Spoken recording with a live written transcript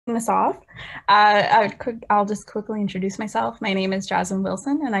This off. I'll just quickly introduce myself. My name is Jasmine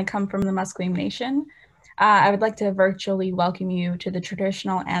Wilson, and I come from the Musqueam Nation. I would like to virtually welcome you to the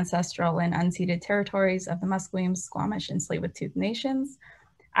traditional, ancestral, and unceded territories of the Musqueam, Squamish, and Tsleil-Waututh Nations.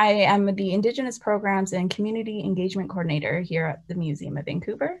 I am the Indigenous Programs and Community Engagement Coordinator here at the Museum of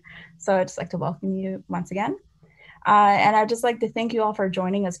Vancouver. So I'd just like to welcome you once again. And I'd just like to thank you all for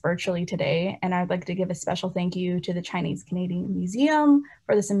joining us virtually today. And I'd like to give a special thank you to the Chinese Canadian Museum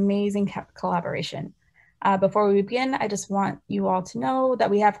for this amazing collaboration. Before we begin, I just want you all to know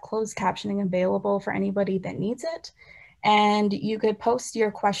that we have closed captioning available for anybody that needs it. And you could post your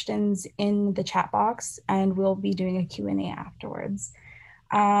questions in the chat box and we'll be doing a Q&A afterwards.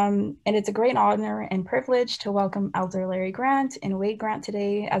 And it's a great honor and privilege to welcome Elder Larry Grant and Wade Grant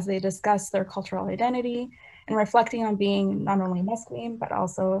today as they discuss their cultural identity and reflecting on being not only Musqueam, but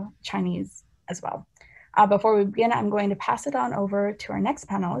also Chinese as well. Before we begin, I'm going to pass it on over to our next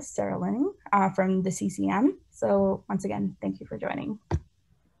panelist, Sarah Ling from the CCM. So once again, thank you for joining.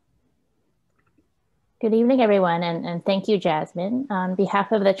 Good evening, everyone, and thank you, Jasmine. On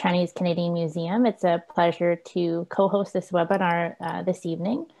behalf of the Chinese Canadian Museum, it's a pleasure to co-host this webinar this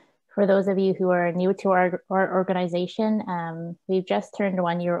evening. For those of you who are new to our organization, we've just turned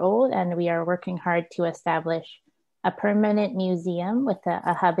 1 year old and we are working hard to establish a permanent museum with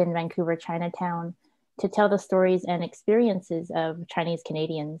a hub in Vancouver, Chinatown, to tell the stories and experiences of Chinese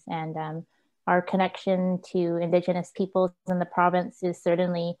Canadians. And our connection to Indigenous peoples in the province is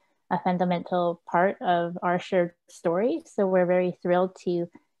certainly a fundamental part of our shared story. So we're very thrilled to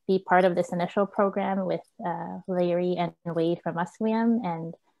be part of this initial program with Larry and Wade from Musqueam,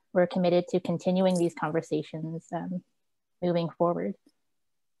 and we're committed to continuing these conversations moving forward.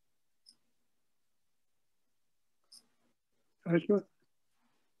 And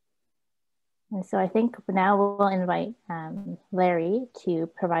so I think now we'll invite Larry to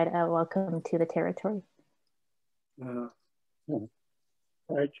provide a welcome to the territory.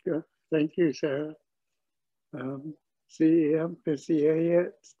 Thank you, Sarah. CEM, PCA,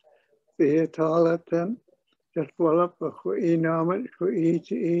 the Talatan, just Wallop, who enamet, who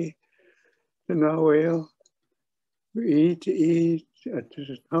the Nawale, who at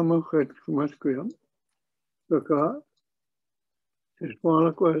the Tamahut, Musqueam. Because this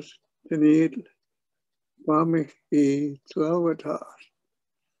Wallop was the need, Wami, Tsleil-Waututh.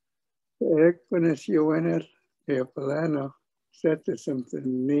 The Equinus, Uenet, the Palano. Set to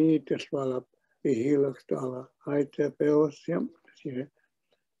something need to swallow the helix dollar. I tap Sim.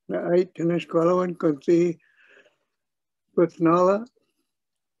 I tennis qualifying could see with Nala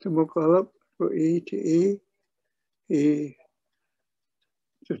to Mukalap for E to E. He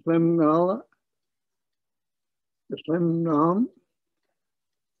to Slim Nala, the Slim Nom,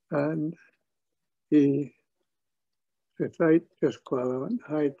 and he to site just qualifying.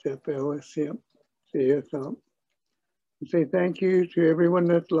 I tap Sim. See you some. Say thank you to everyone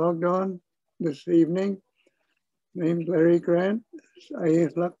that's logged on this evening. Name's Larry Grant.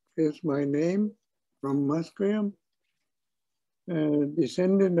 Ayatluck is my name from Musqueam, a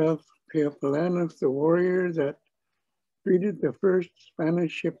descendant of Piapalanos, the warrior that greeted the first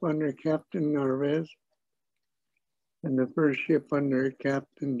Spanish ship under Captain Narvaez and the first ship under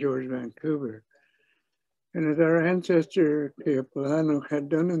Captain George Vancouver. And as our ancestor Piapalano had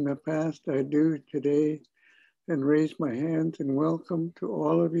done in the past, I do today, and raise my hands and welcome to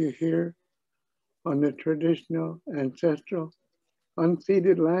all of you here on the traditional, ancestral,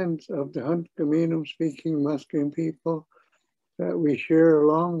 unceded lands of the Hunkaminam speaking Musqueam people that we share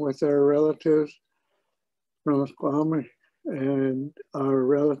along with our relatives from Squamish and our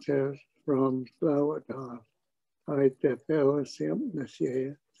relatives from Tsleil-Waututh.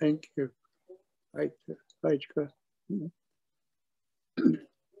 Thank you.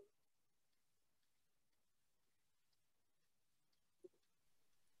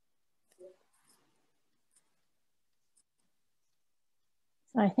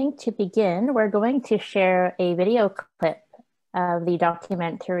 So I think to begin, we're going to share a video clip of the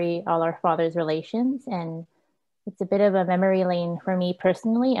documentary All Our Fathers Relations. And it's a bit of a memory lane for me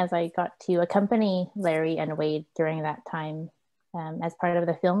personally, as I got to accompany Larry and Wade during that time as part of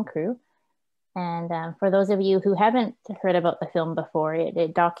the film crew. And for those of you who haven't heard about the film before,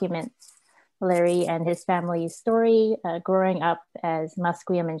 it documents Larry and his family's story growing up as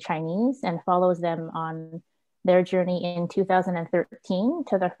Musqueam and Chinese, and follows them on their journey in 2013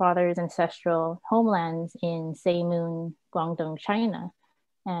 to their father's ancestral homelands in Seimun, Guangdong, China.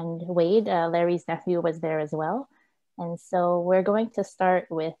 And Wade, Larry's nephew, was there as well. And so we're going to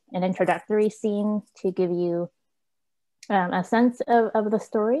start with an introductory scene to give you a sense of the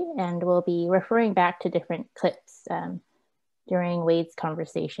story, and we'll be referring back to different clips during Wade's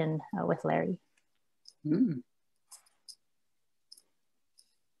conversation with Larry. Mm.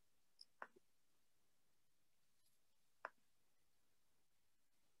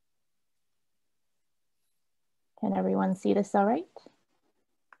 Can everyone see this all right?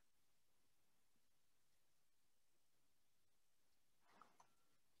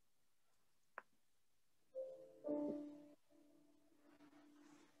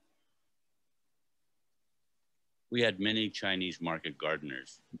 We had many Chinese market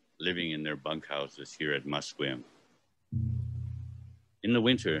gardeners living in their bunkhouses here at Musqueam. In the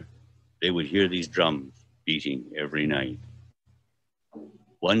winter, they would hear these drums beating every night.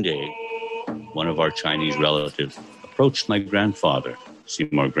 One day, one of our Chinese relatives approached my grandfather,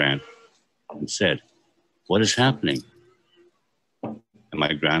 Seymour Grant, and said, "What is happening?" And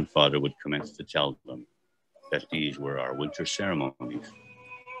my grandfather would commence to tell them that these were our winter ceremonies.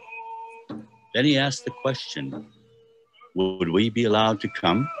 Then he asked the question, would we be allowed to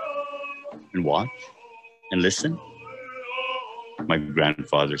come and watch and listen? My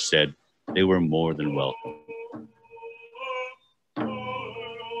grandfather said they were more than welcome.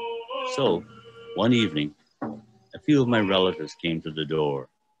 So, one evening, a few of my relatives came to the door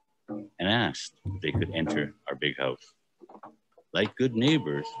and asked if they could enter our big house. Like good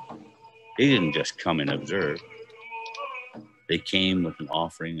neighbors, they didn't just come and observe. They came with an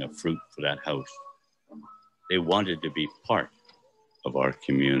offering of fruit for that house. They wanted to be part of our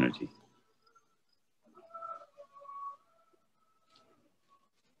community.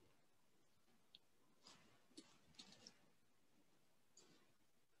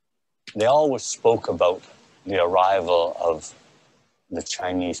 They always spoke about the arrival of the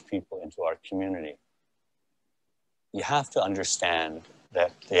Chinese people into our community. You have to understand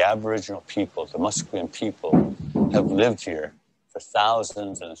that the Aboriginal people, the Musqueam people, have lived here for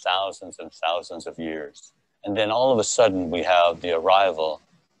thousands and thousands and thousands of years. And then all of a sudden we have the arrival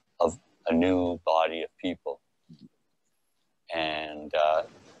of a new body of people. And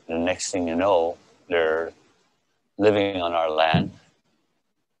the next thing you know, they're living on our land.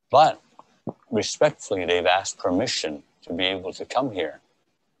 But respectfully, they've asked permission to be able to come here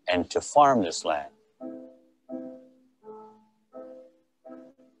and to farm this land.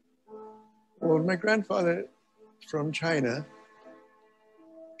 Well, my grandfather from China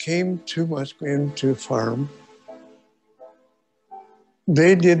came to Musqueam to farm.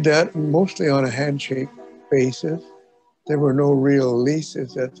 They did that mostly on a handshake basis. There were no real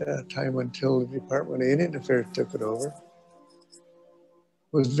leases at that time until the Department of Indian Affairs took it over.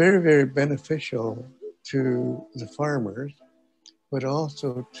 It was very, very beneficial to the farmers, but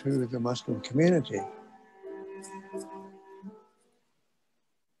also to the Musqueam community.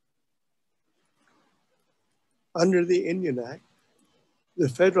 Under the Indian Act, the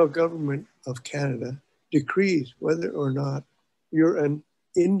federal government of Canada decrees whether or not you're an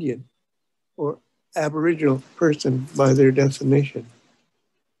Indian or Aboriginal person by their definition.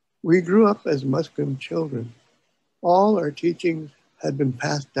 We grew up as Musqueam children. All our teachings had been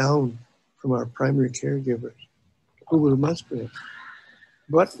passed down from our primary caregivers, who were Musqueam.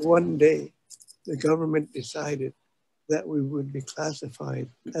 But one day, the government decided that we would be classified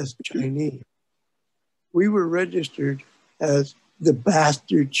as Chinese. We were registered as the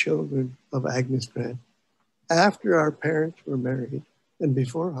bastard children of Agnes Grant. After our parents were married and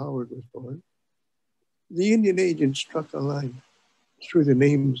before Howard was born, the Indian agent struck a line through the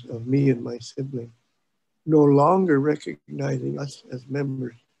names of me and my sibling, no longer recognizing us as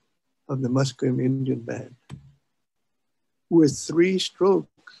members of the Musqueam Indian Band. With 3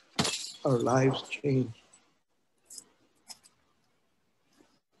 strokes, our lives changed.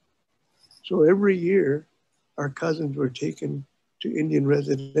 So every year, our cousins were taken to Indian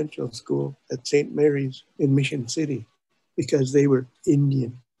residential school at St. Mary's in Mission City because they were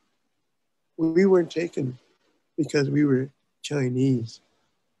Indian. We weren't taken because we were Chinese.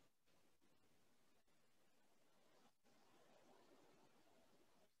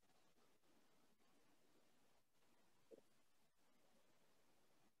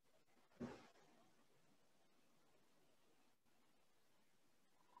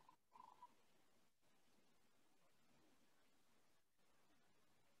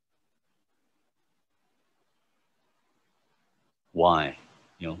 Why?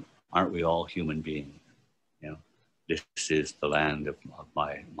 Aren't we all human beings? This is the land of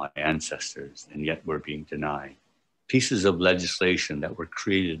my ancestors, and yet we're being denied. Pieces of legislation that were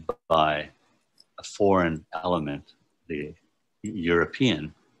created by a foreign element, the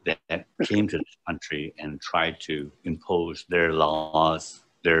European, that came to this country and tried to impose their laws,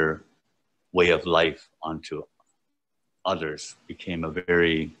 their way of life onto others, became a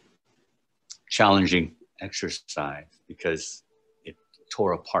very challenging exercise because it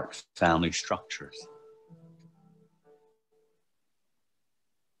tore apart family structures.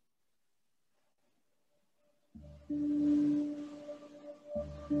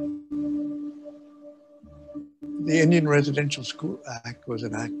 The Indian Residential School Act was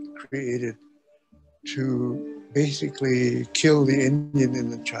an act created to basically kill the Indian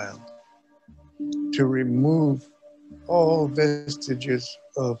in the child, to remove all vestiges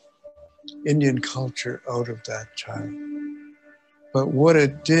of Indian culture out of that child. But what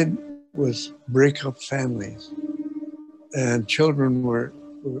it did was break up families, and children were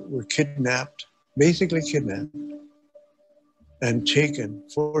kidnapped, basically kidnapped, and taken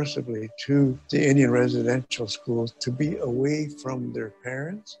forcibly to the Indian residential schools to be away from their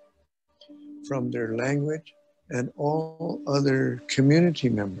parents, from their language, and all other community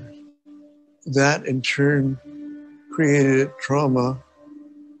members. That in turn created trauma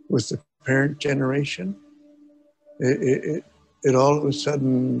with the parent generation. It all of a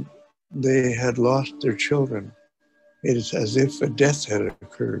sudden, they had lost their children. It is as if a death had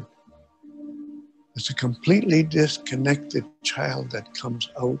occurred. It's a completely disconnected child that comes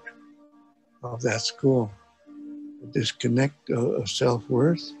out of that school. A disconnect of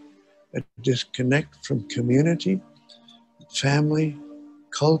self-worth, a disconnect from community, family,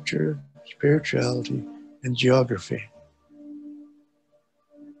 culture, spirituality, and geography.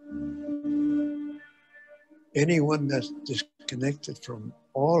 Anyone that's disconnected from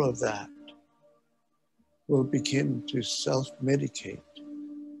all of that will begin to self-medicate.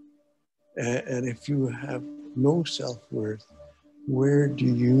 And if you have no self-worth, where do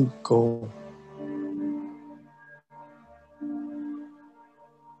you go?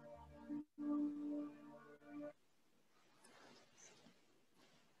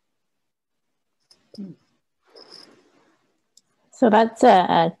 So that's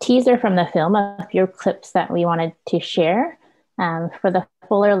a teaser from the film, a few clips that we wanted to share. For the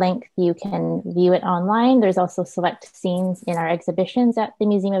fuller length, you can view it online. There's also select scenes in our exhibitions at the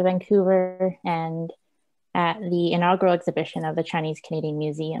Museum of Vancouver and at the inaugural exhibition of the Chinese Canadian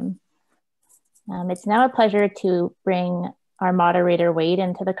Museum. It's now a pleasure to bring our moderator, Wade,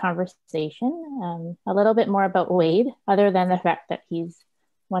 into the conversation. A little bit more about Wade, other than the fact that he's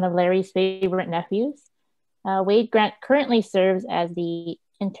one of Larry's favorite nephews. Wade Grant currently serves as the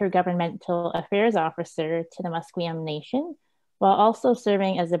Intergovernmental Affairs Officer to the Musqueam Nation, while also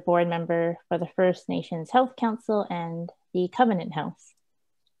serving as a board member for the First Nations Health Council and the Covenant House.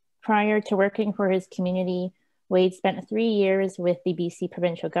 Prior to working for his community, Wade spent 3 years with the BC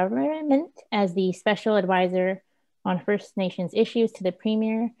provincial government as the special advisor on First Nations issues to the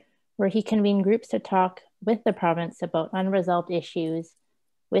Premier, where he convened groups to talk with the province about unresolved issues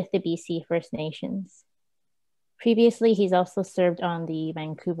with the BC First Nations. Previously, he's also served on the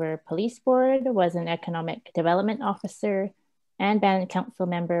Vancouver Police Board, was an economic development officer, and band council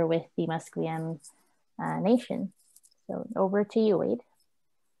member with the Musqueam Nation. So over to you, Wade.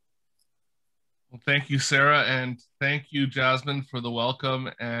 Well, thank you, Sarah, and thank you, Jasmine, for the welcome.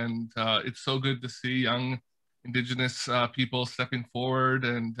 And it's so good to see young Indigenous people stepping forward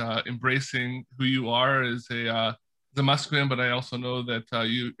and embracing who you are as a Musqueam, but I also know that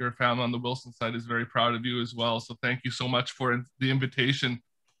your family on the Wilson side is very proud of you as well. So thank you so much for the invitation.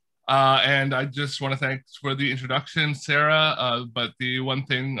 And I just want to thank for the introduction, Sarah. But the one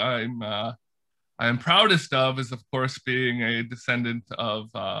thing I'm proudest of is, of course, being a descendant of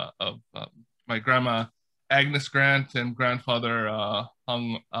my grandma Agnes Grant and grandfather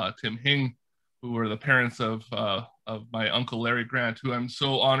Hung Tim Hing, who were the parents of my uncle Larry Grant, who I'm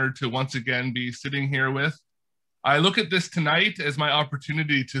so honored to once again be sitting here with. I look at this tonight as my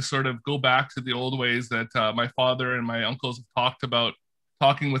opportunity to sort of go back to the old ways that my father and my uncles have talked about,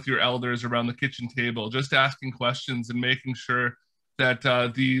 talking with your elders around the kitchen table, just asking questions and making sure that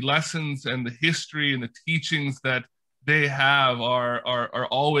the lessons and the history and the teachings that they have are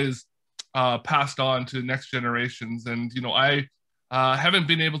always passed on to next generations. And, you know, I haven't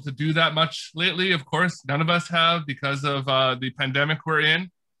been able to do that much lately. Of course, none of us have because of the pandemic we're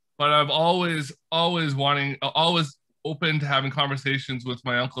in. But I've always open to having conversations with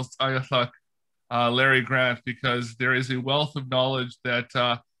my uncle Ayathak, Larry Grant, because there is a wealth of knowledge that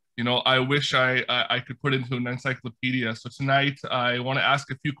you know, I wish I could put into an encyclopedia. So tonight I want to ask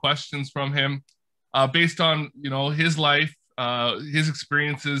a few questions from him based on, you know, his life, his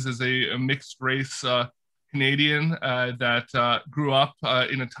experiences as a mixed race Canadian that grew up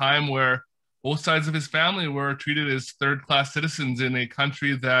in a time where both sides of his family were treated as third-class citizens in a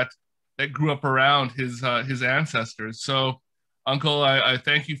country that grew up around his ancestors. So, Uncle, I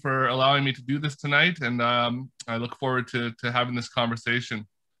thank you for allowing me to do this tonight, and I look forward to having this conversation.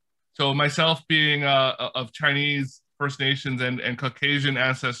 So myself being of Chinese, First Nations, and Caucasian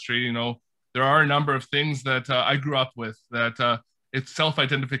ancestry, you know, there are a number of things that I grew up with that it's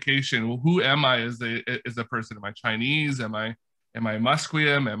self-identification. Well, who am I as a person? Am I Chinese? Am I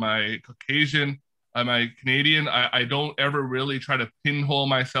Musqueam? Am I Caucasian? Am I Canadian? I don't ever really try to pinhole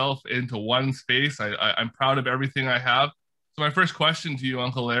myself into one space. I'm proud of everything I have. So my first question to you,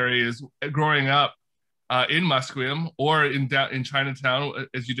 Uncle Larry, is growing up in Musqueam or in Chinatown,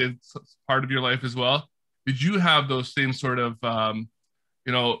 as you did part of your life as well, did you have those same sort of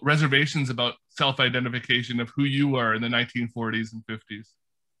you know, reservations about self-identification of who you were in the 1940s and 50s?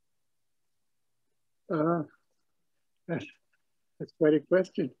 That's quite a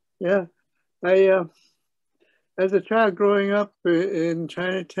question. Yeah, I as a child growing up in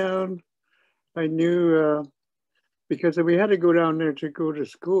Chinatown, I knew because we had to go down there to go to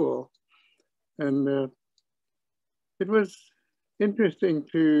school, and it was interesting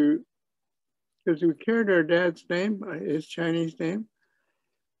because we carried our dad's name, his Chinese name,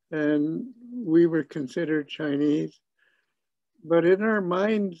 and we were considered Chinese. But in our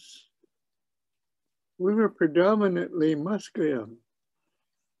minds, we were predominantly Musqueam.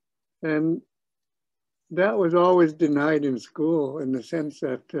 And that was always denied in school in the sense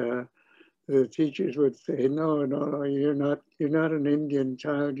that the teachers would say, no, you're not an Indian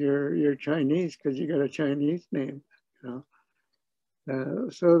child, you're Chinese because you got a Chinese name. You know?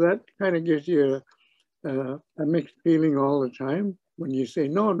 So that kind of gives you a mixed feeling all the time when you say,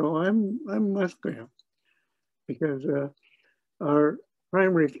 no, I'm Musqueam, because our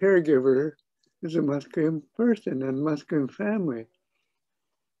primary caregiver is a Musqueam person and Musqueam family.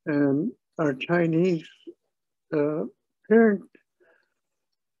 And our Chinese parent,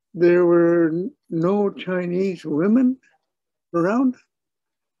 there were no Chinese women around.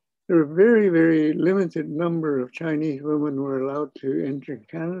 There were very, very limited number of Chinese women were allowed to enter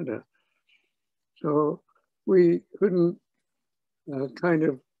Canada. So we couldn't kind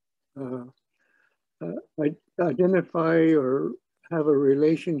of identify or have a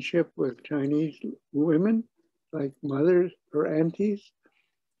relationship with Chinese women, like mothers or aunties.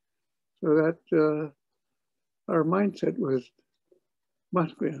 So that our mindset was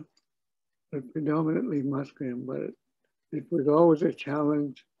Musqueam, predominantly Musqueam, but it was always a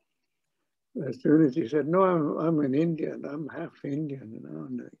challenge. As soon as you said, no, I'm an Indian, I'm half Indian, and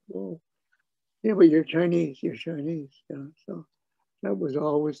I'm like, oh, yeah, but you're Chinese. You know? So that was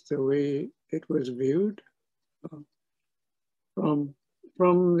always the way it was viewed. From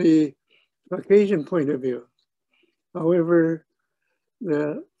the Caucasian point of view. However,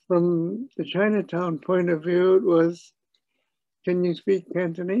 from the Chinatown point of view, it was, can you speak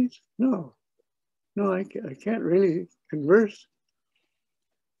Cantonese? No, I can't really converse.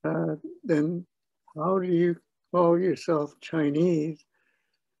 Then how do you call yourself Chinese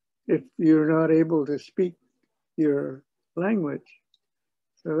if you're not able to speak your language?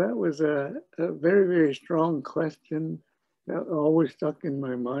 So that was a very, very strong question that always stuck in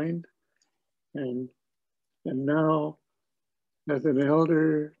my mind. And now, as an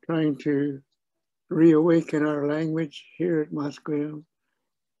elder trying to reawaken our language here at Musqueam,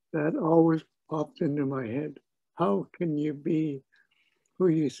 that always popped into my head. How can you be who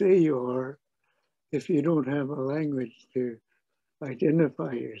you say you are if you don't have a language to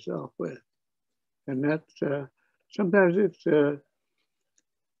identify yourself with? And that's, sometimes it's a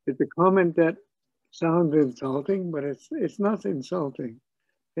comment that sounds insulting, but it's not insulting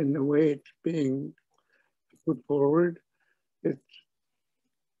in the way it's being put forward. It's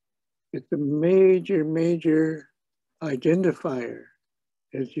a major identifier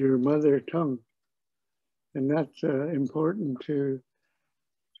is your mother tongue. And that's important to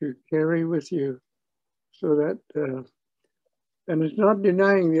carry with you, so that, and it's not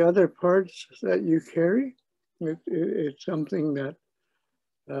denying the other parts that you carry. It's something that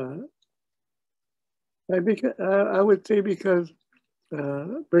I would say because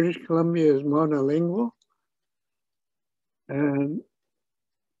British Columbia is monolingual, and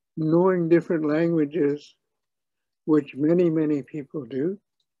knowing different languages, which many people do,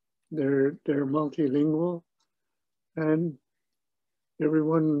 they're multilingual, and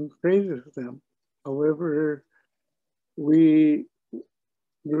everyone praises them. However, we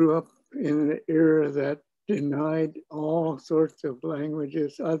grew up in an era that denied all sorts of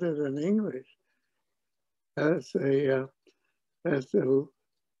languages other than English as a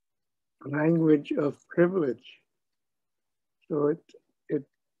language of privilege. So it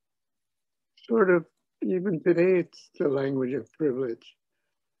sort of, even today, it's the language of privilege.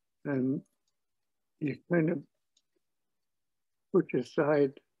 And you kind of push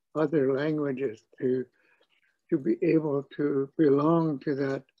aside other languages to be able to belong to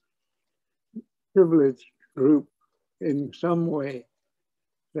that privileged group in some way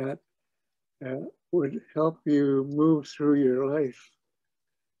that would help you move through your life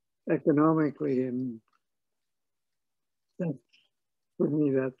economically. And that's, for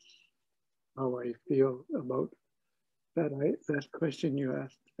me, that's how I feel about that question you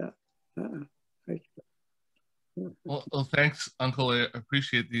asked. Well, thanks, Uncle. I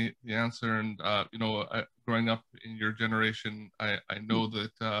appreciate the answer. And you know, growing up in your generation, I know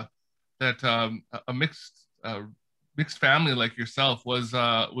that a mixed family like yourself was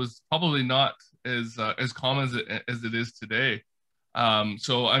probably not as common as it is today.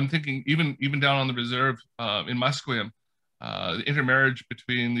 So I'm thinking even down on the reserve in Musqueam, the intermarriage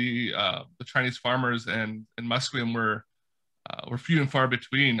between the Chinese farmers and Musqueam were few and far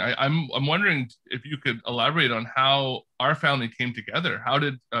between. I'm wondering if you could elaborate on how our family came together. How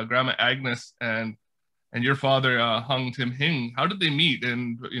did Grandma Agnes and your father Hung Tim Hing, how did they meet,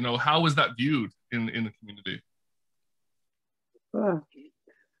 and you know, how was that viewed in the community? Well,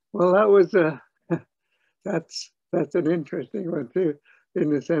 that was that's an interesting one too, in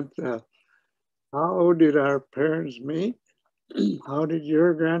the sense of how did our parents meet? How did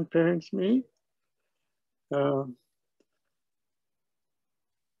your grandparents meet?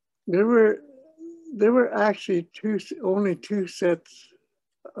 There were actually only two sets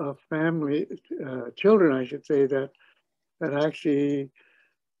of family children, I should say, that actually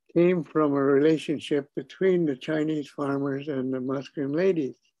came from a relationship between the Chinese farmers and the Musqueam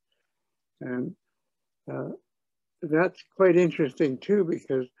ladies. And that's quite interesting too,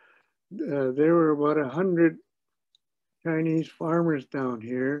 because there were about 100 Chinese farmers down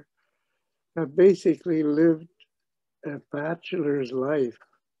here that basically lived a bachelor's life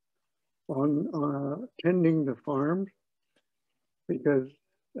on tending the farms, because,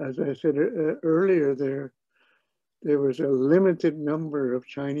 as I said earlier, there was a limited number of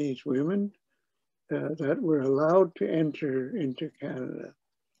Chinese women that were allowed to enter into Canada.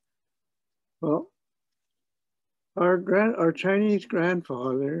 Well, our Chinese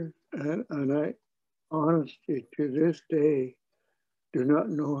grandfather, and I honestly to this day do not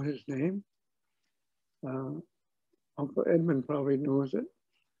know his name. Uncle Edmund probably knows it,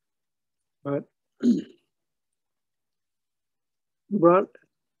 but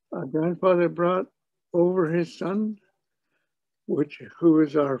our grandfather brought over his son,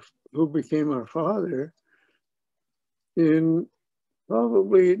 who became our father, in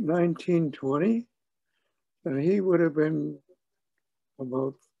probably 1920, and he would have been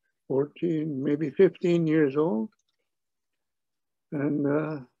about 14, maybe 15 years old.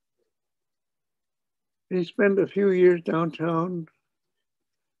 And he spent a few years downtown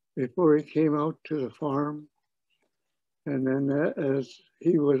before he came out to the farm. And then as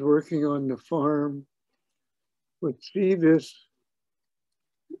he was working on the farm, would see this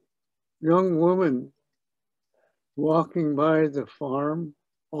young woman walking by the farm,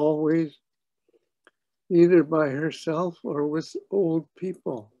 always either by herself or with older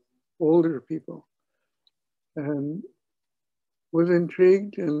people, and was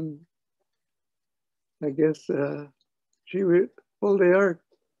intrigued. And I guess they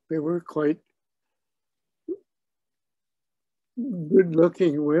were quite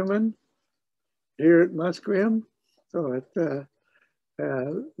good-looking women here at Musqueam. So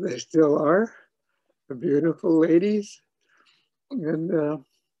they still are beautiful ladies. And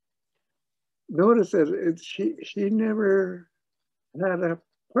notice that she never had a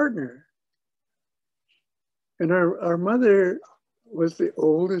partner. And our mother was the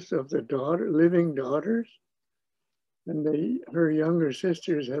oldest of the living daughters. And her younger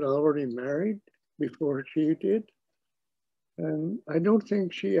sisters had already married before she did. And I don't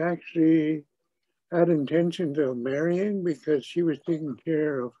think she actually had intentions of marrying, because she was taking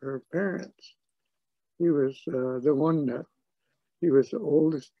care of her parents. He was he was the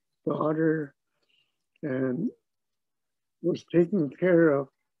oldest daughter and was taking care of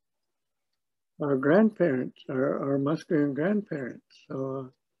our grandparents, our Musqueam grandparents.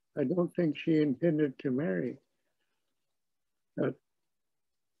 So I don't think she intended to marry. But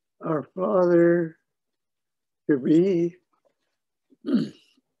our father to be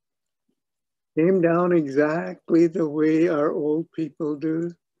came down exactly the way our old people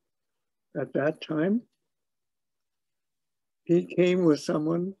do at that time. He came with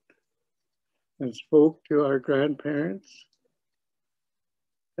someone and spoke to our grandparents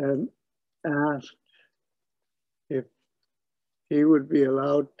and asked if he would be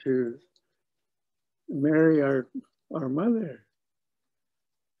allowed to marry our mother.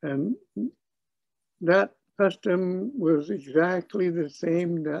 And that custom was exactly the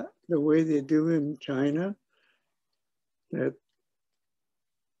same the way they do in China, that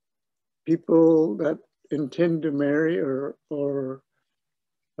people that intend to marry or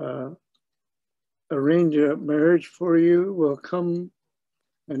arrange a marriage for you will come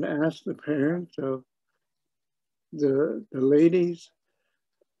and ask the parents of the ladies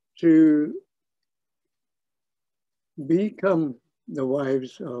to become the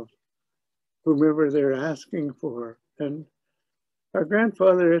wives of whomever they're asking for. And our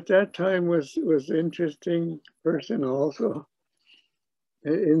grandfather at that time was an interesting person also,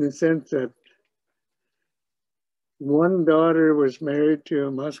 in the sense that one daughter was married to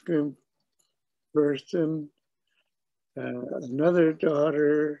a Musqueam person, another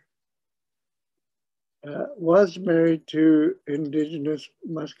daughter was married to Indigenous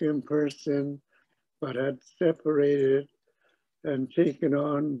Musqueam person, but had separated and taken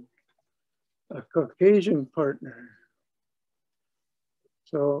on a Caucasian partner.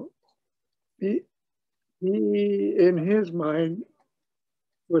 So he in his mind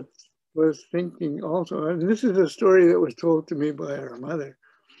was thinking also, and this is a story that was told to me by our mother.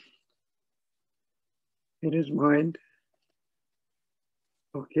 In his mind,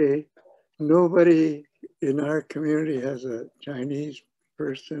 okay, nobody in our community has a Chinese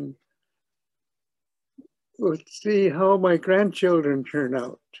person. Let's see how my grandchildren turn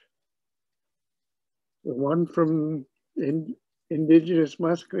out. The one from Indigenous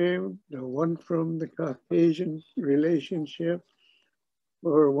Musqueam, the one from the Caucasian relationship,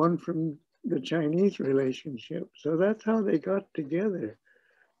 or one from the Chinese relationship. So that's how they got together.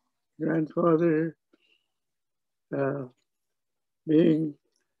 Grandfather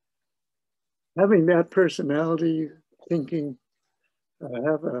having that personality, thinking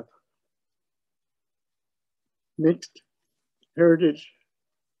have a mixed heritage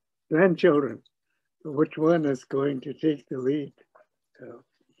grandchildren, which one is going to take the lead? So,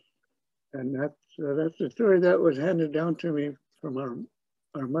 and that's the story that was handed down to me from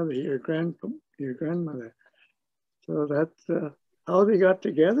our mother, your grandmother. So that's how they got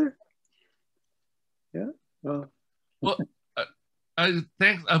together. Yeah. Well,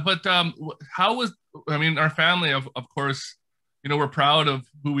 thanks. But how was? I mean, our family, of course, you know, we're proud of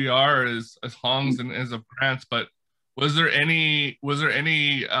who we are as Hongs and as of Grants. But was there any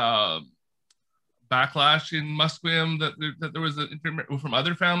backlash in Musqueam that there was from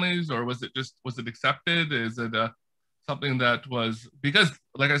other families, or was it accepted? Is it something that was, because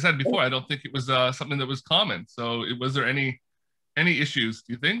like I said before, I don't think it was something that was common. So was there any issues,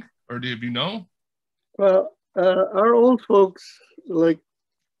 do you think, or do you know? Well, our old folks, like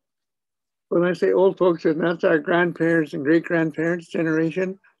when I say old folks, and that's our grandparents and great grandparents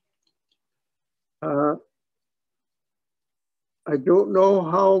generation. I don't know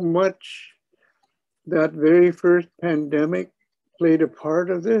how much that very first pandemic played a part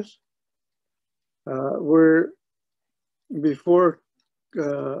of this. Where before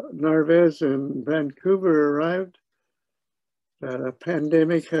Narvaez and Vancouver arrived, a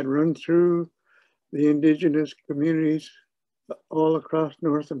pandemic had run through the Indigenous communities all across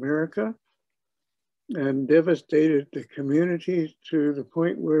North America and devastated the communities to the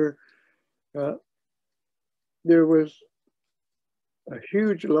point where there was a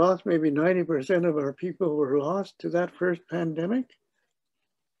huge loss. Maybe 90% of our people were lost to that first pandemic.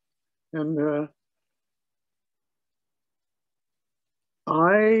 And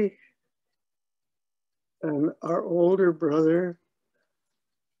I and our older brother,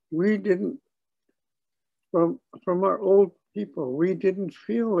 we didn't, from our old people, we didn't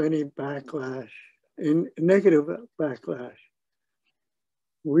feel any backlash, negative backlash.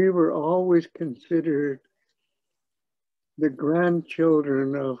 We were always considered the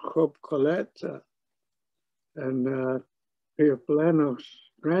grandchildren of Job Coletta and Plano's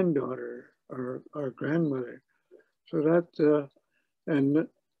granddaughter, or our grandmother. So that, and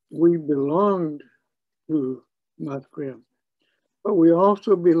we belonged to Musqueam, but we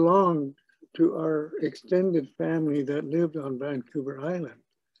also belonged to our extended family that lived on Vancouver Island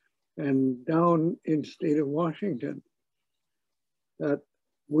and down in state of Washington. That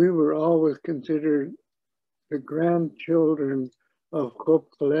we were always considered the grandchildren of Job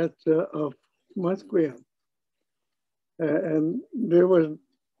Coletta of Musqueam. And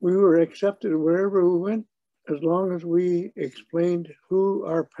we were accepted wherever we went, as long as we explained who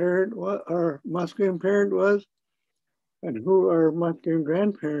our parent was, our Musqueam parent was, and who our Musqueam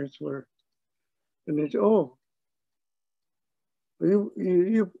grandparents were. And they said, oh,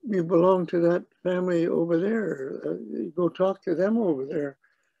 you belong to that family over there. You go talk to them over there.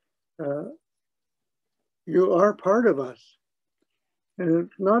 You are part of us. And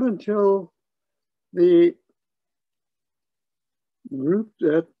it's not until the group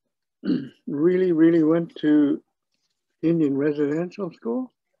that really went to Indian residential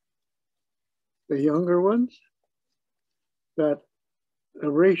school the younger ones, that a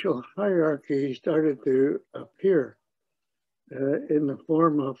racial hierarchy started to appear in the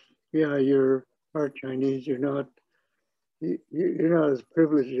form of, yeah, you're part Chinese, you're not as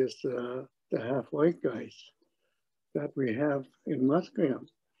privileged as the half-white guys that we have in Musqueam.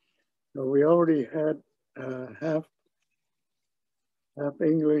 So we already had half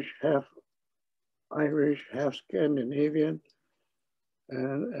English, half Irish, half Scandinavian,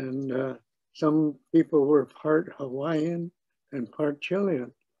 and some people were part Hawaiian and part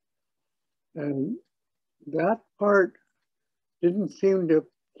Chilean. And that part didn't seem to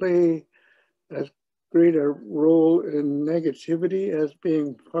play as great a role in negativity as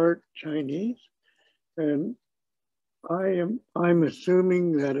being part Chinese. And I'm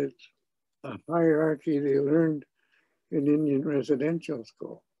assuming that it's a hierarchy they learned in Indian residential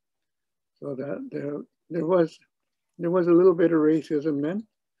school. So that there was a little bit of racism then.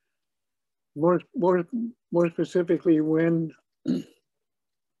 More specifically when,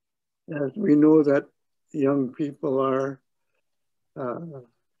 as we know that young people are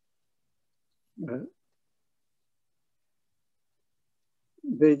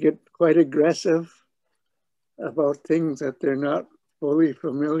they get quite aggressive about things that they're not fully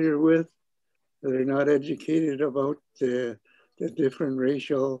familiar with. They're not educated about the different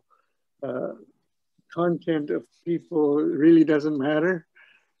racial content of people. It really doesn't matter.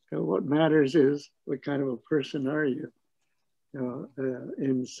 So what matters is what kind of a person are you,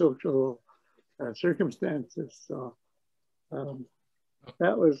 in social circumstances. So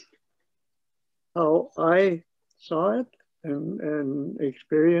that was how I saw it and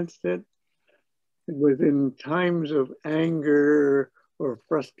experienced it. It was in times of anger or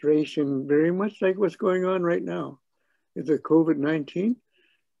frustration, very much like what's going on right now. With the COVID-19,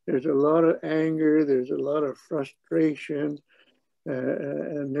 there's a lot of anger, there's a lot of frustration,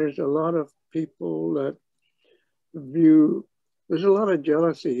 and there's a lot of people that view, there's a lot of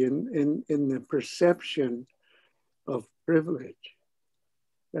jealousy in the perception of privilege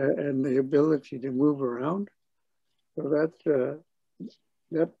and the ability to move around. So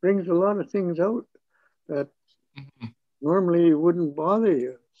that brings a lot of things out that normally wouldn't bother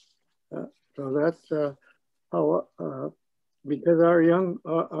you. So that's how, because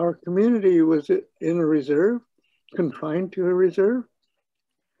our community was in a reserve, confined to a reserve.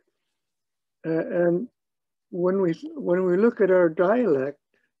 And when we look at our dialect,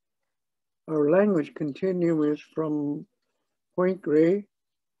 our language continuum is from Point Grey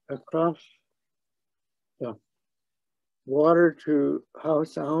across the water to Howe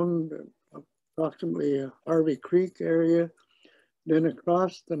Sound, approximately Harvey Creek area, then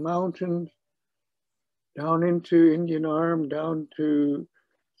across the mountains, down into Indian Arm, down to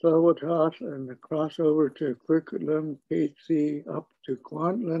Salwatot, and across over to Quirkutlam, KC, up to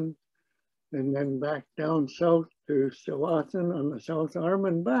Kwantlen, and then back down south to Stillwater on the South Arm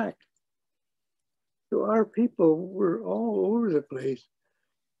and back. So our people were all over the place,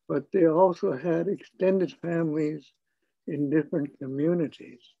 but they also had extended families in different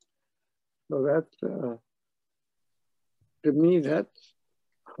communities. So that's, to me, that's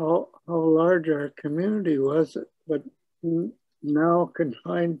how large our community was, but now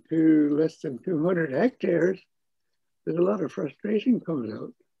confined to less than 200 hectares, there's a lot of frustration comes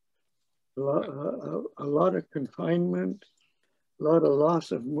out. A lot of confinement, a lot of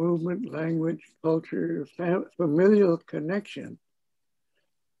loss of movement, language, culture, familial connection.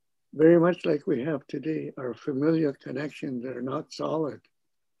 Very much like we have today, our familial connections are not solid.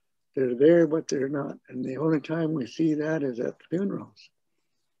 They're there, but they're not. And the only time we see that is at funerals.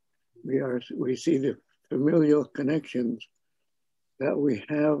 We see the familial connections that we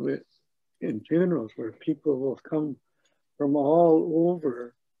have in funerals, where people will come from all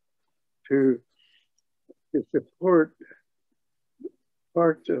over to support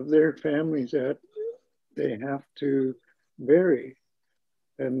parts of their families that they have to bury.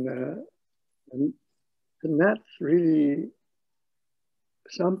 And that's really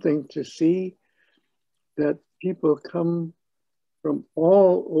something to see, that people come from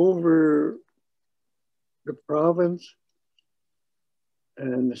all over the province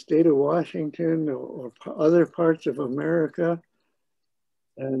and the state of Washington or other parts of America,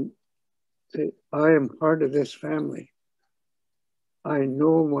 and say, I am part of this family. I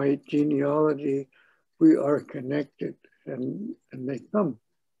know my genealogy, we are connected, and they come.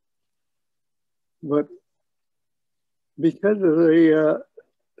 But because of the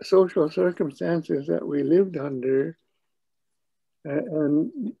social circumstances that we lived under,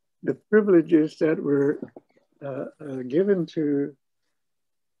 and the privileges that were given to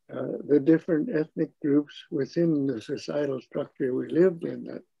the different ethnic groups within the societal structure we lived in,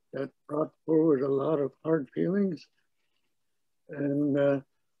 that that brought forward a lot of hard feelings and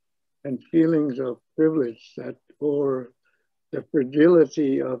feelings of privilege, that or the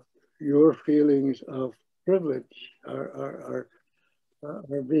fragility of your feelings of privilege are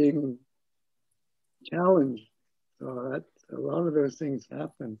being challenged. So that a lot of those things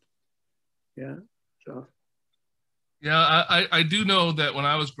happened. Yeah. So. Yeah, I do know that when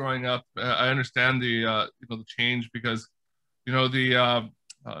I was growing up, I understand the you know, the change, because you know the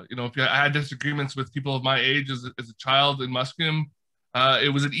you know, if I had disagreements with people of my age as a child in Musqueam,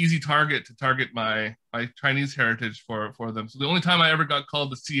 it was an easy target to target my Chinese heritage for them. So the only time I ever got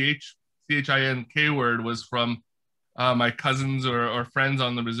called the CHINK word was from my cousins or friends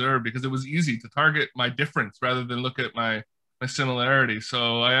on the reserve, because it was easy to target my difference rather than look at my similarity.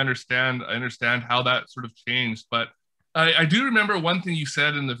 So I understand how that sort of changed. But I do remember one thing you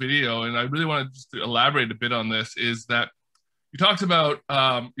said in the video, and I really wanted just to elaborate a bit on this, is that you talked about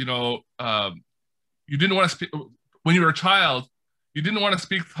you know, you didn't want to speak when you were a child. You didn't want to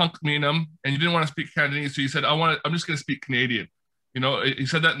speak Hunkaminam and you didn't want to speak Cantonese, so you said, I'm just going to speak Canadian. You know, you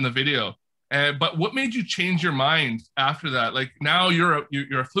said that in the video. But what made you change your mind after that? Like, now you're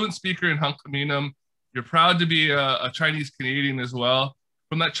a fluent speaker in Hunkaminam. You're proud to be a Chinese Canadian as well.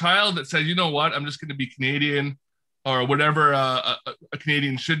 From that child that said, you know what, I'm just going to be Canadian, or whatever a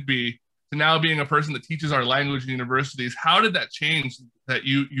Canadian should be, to now being a person that teaches our language in universities. How did that change, that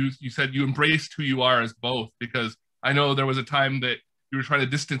you said you embraced who you are as both? Because I know there was a time that you were trying to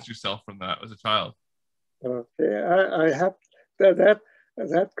distance yourself from that as a child. Okay, I have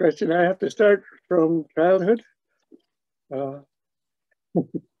that question. I have to start from childhood. Well,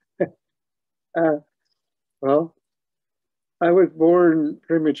 I was born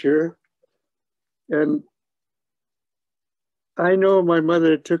premature, and I know my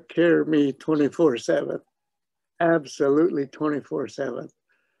mother took care of me 24/7, absolutely 24/7,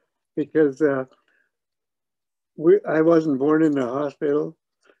 because I wasn't born in the hospital,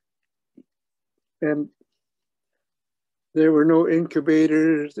 and there were no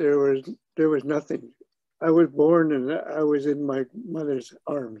incubators. There was nothing. I was born and I was in my mother's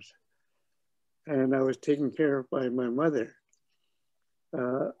arms, and I was taken care of by my mother.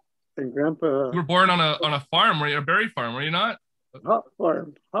 And Grandpa. You were born on a farm, were you? A berry farm, were you not? Hop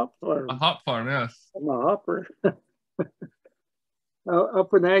farm. A hop farm, yes. I'm a hopper.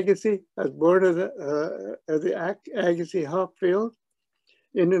 Up in Agassiz, I was born at the Agassiz hop field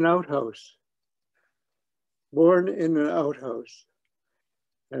in an outhouse. Born in an outhouse,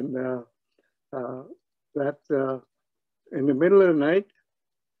 and that in the middle of the night.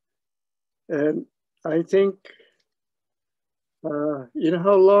 And I think, you know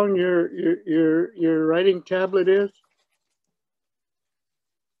how long your writing tablet is?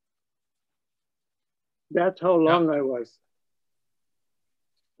 That's how long I was.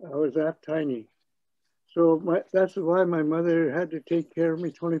 I was that tiny. So that's why my mother had to take care of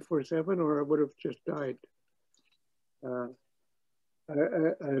me 24/7, or I would have just died.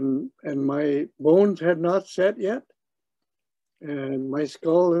 And my bones had not set yet, and my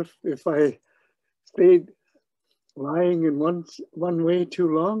skull, if I stayed lying in one way too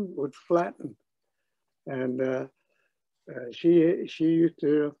long, would flatten. And she used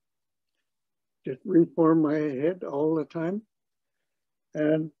to just reform my head all the time.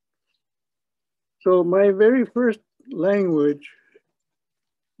 And so my very first language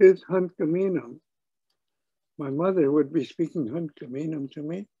is Hunkaminam. My mother would be speaking Hunkaminam to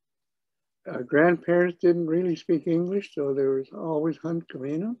me. Grandparents didn't really speak English, so there was always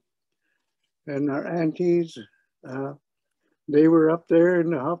Hunkaminam. And our aunties, they were up there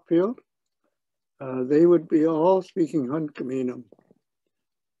in the hop field. They would be all speaking Hunkaminam.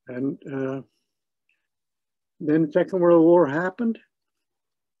 And then Second World War happened.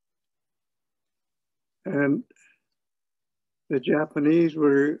 And the Japanese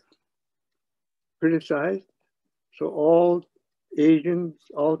were criticized. So all Asians,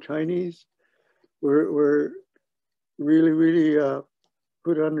 all Chinese were really, really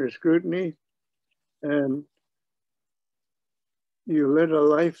put under scrutiny. And you led a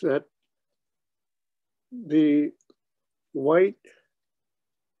life that the white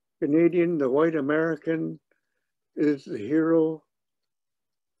Canadian, the white American is the hero.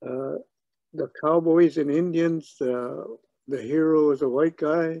 The cowboys and Indians, the hero is a white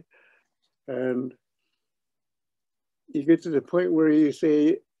guy. And you get to the point where you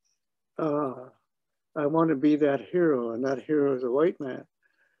say, I want to be that hero, and that hero is a white man.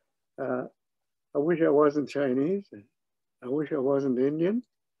 I wish I wasn't Chinese. I wish I wasn't Indian.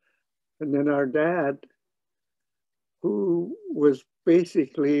 And then our dad, who was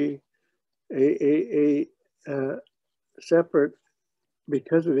basically a separate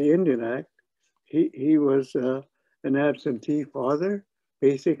because of the Indian Act, he was an absentee father,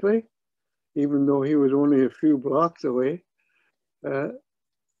 basically, even though he was only a few blocks away.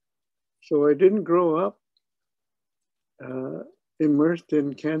 So I didn't grow up immersed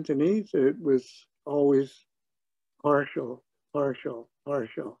in Cantonese. It was always partial. But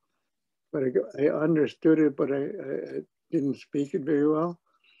I understood it, but I didn't speak it very well.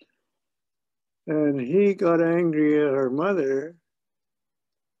 And he got angry at our mother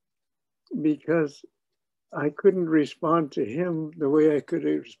because I couldn't respond to him the way I could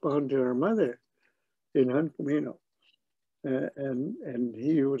respond to our mother in Huncamino. And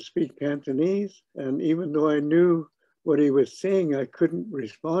he would speak Cantonese, and even though I knew what he was saying, I couldn't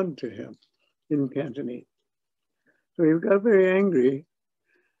respond to him in Cantonese. So he got very angry,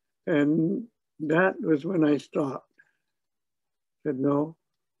 and that was when I stopped. Said, no,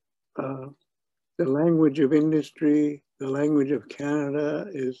 the language of industry, the language of Canada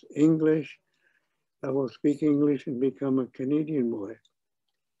is English. I will speak English and become a Canadian boy.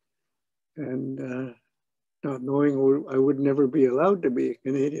 And not knowing I would never be allowed to be a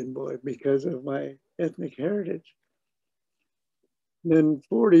Canadian boy because of my ethnic heritage. Then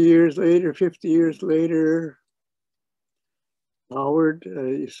 40 years later, 50 years later, Howard,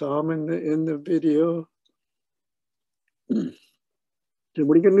 you saw him in the video. Said,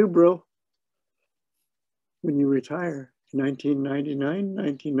 what are you gonna do, bro, when you retire? 1999,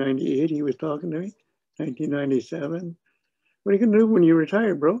 1998, he was talking to me, 1997. What are you gonna do when you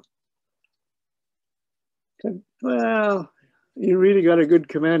retire, bro? Said, well, you really got a good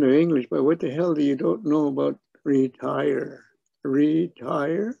command of English, but what the hell do you don't know about retire?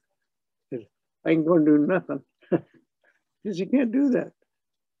 Retire? Said, I ain't gonna do nothing. Because you can't do that.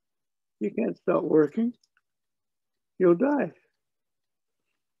 You can't stop working. You'll die.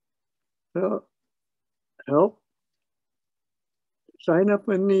 So help. Sign up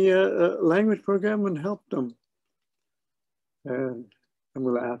in the language program and help them. And I'm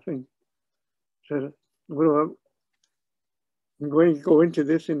laughing. Said, well, I'm going to go into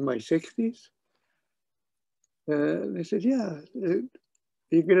this in my 60s. They said, yeah, you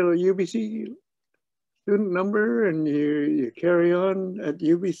get a UBC student number and you carry on at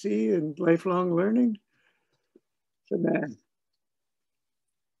UBC and lifelong learning. So man,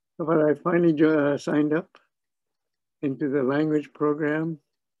 but I finally signed up into the language program,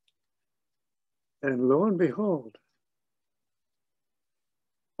 and lo and behold,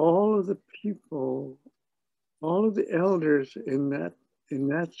 all of the people, all of the elders in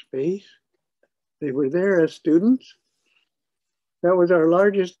that space, they were there as students. That was our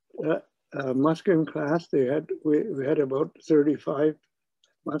largest Musqueam class. We had about 35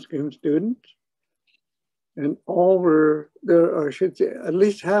 Musqueam students, and all were there, or I should say, at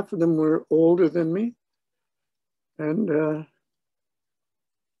least half of them were older than me, and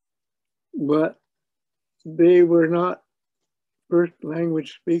but they were not first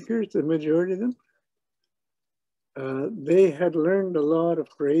language speakers. The majority of them, they had learned a lot of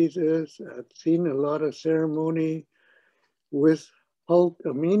phrases, had seen a lot of ceremony with Hulk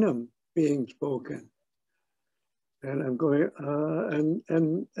Aminum being spoken. And I'm going,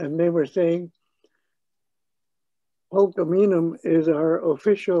 and they were saying, Hulk Aminum is our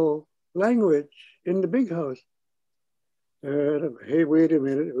official language in the big house. Hey, wait a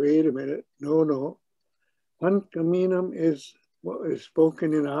minute. No. Hulk Aminum is what is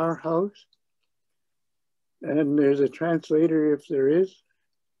spoken in our house. And there's a translator, if there is,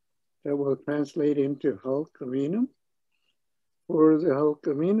 that will translate into Hulk Aminum for the Hulk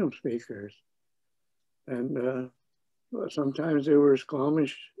Aminum speakers. And sometimes there were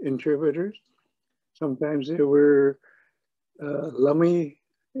Squamish interpreters. Sometimes there were Lummi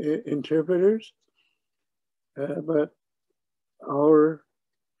interpreters. But our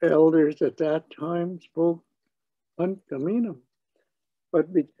elders at that time spoke Hunkaminam.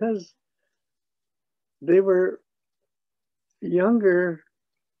 But because they were younger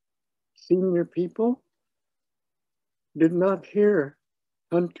senior people, did not hear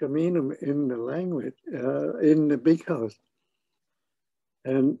Hunkaminam in the language, in the big house.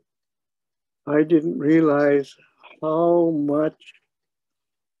 And I didn't realize how much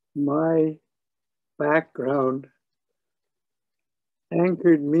my background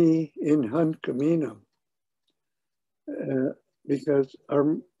anchored me in Hunkaminam. Because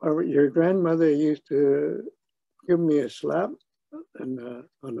your grandmother used to give me a slap on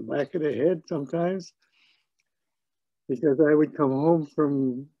the back of the head sometimes, because I would come home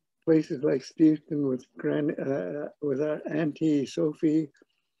from places like Steveston with our Auntie Sophie,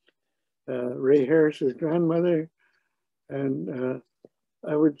 Ray Harris's grandmother, and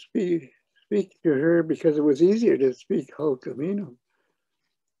I would speak to her because it was easier to speak Hulkaminam.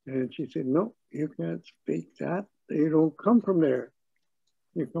 And she said, no, you can't speak that. You don't come from there.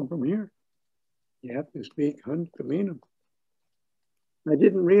 You come from here. You have to speak Hunkaminam. I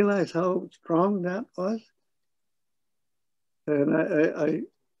didn't realize how strong that was. And I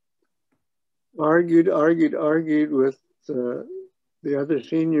argued with the other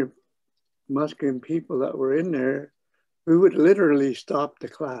senior Musqueam people that were in there, who would literally stop the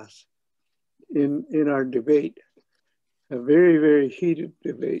class in our debate, a very, very heated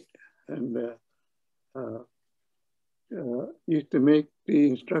debate, and used to make the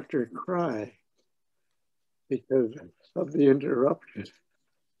instructor cry because of the interruption.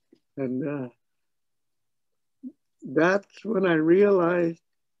 And that's when I realized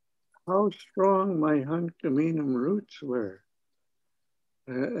how strong my Hunkaminam roots were.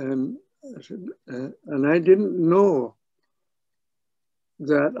 And I didn't know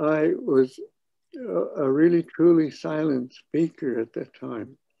that I was a really truly silent speaker at that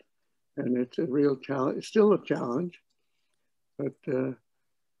time. And it's a real challenge, it's still a challenge, but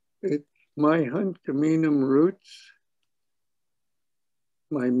it's my Hunkaminam roots,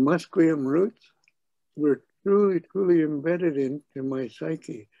 my Musqueam roots were truly, truly embedded into my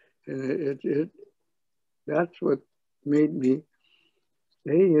psyche. And that's what made me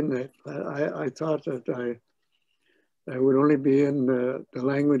stay in that. I thought that I would only be in the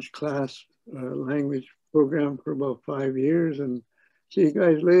language class, language program for about 5 years and see you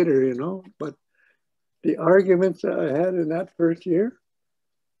guys later, you know. But the arguments that I had in that first year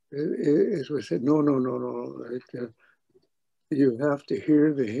is we said, no. You have to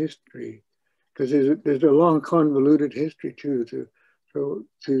hear the history, because there's a long convoluted history too to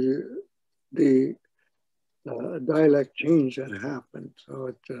the dialect change that happened. So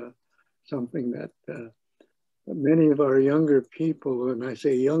it's something that many of our younger people, when I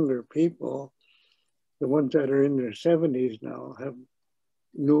say younger people, the ones that are in their 70s now, have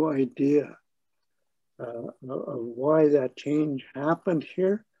no idea of why that change happened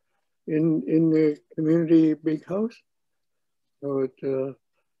here in the community big house. So it,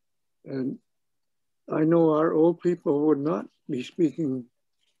 and I know our old people would not be speaking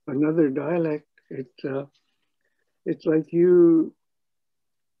another dialect. It's like you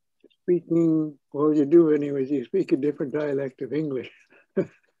speaking, well, you do anyways, you speak a different dialect of English.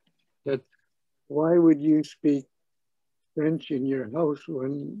 But why would you speak French in your house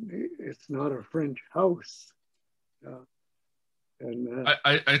when it's not a French house?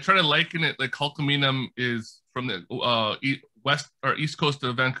 I try to liken it like Hunkaminam is from the west or east coast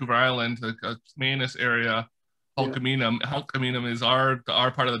of Vancouver Island, like a Manus area. Hunkaminam is our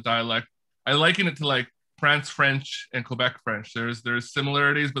part of the dialect. I liken it to like France French and Quebec French. There's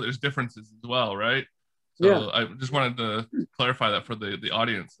similarities, but there's differences as well, right? So yeah. I just wanted to clarify that for the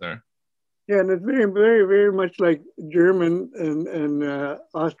audience there. Yeah, and it's very, very, very much like German and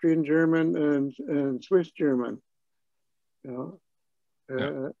Austrian German and Swiss German. You know?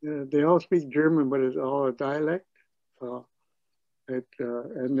 They all speak German, but it's all a dialect. So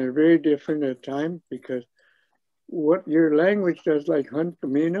and they're very different at times, because what your language does, like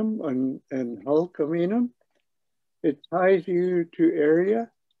Hunkaminam and Hulkaminam, it ties you to area,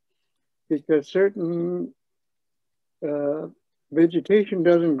 because certain vegetation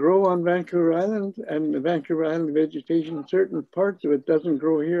doesn't grow on Vancouver Island, and the Vancouver Island vegetation, certain parts of it doesn't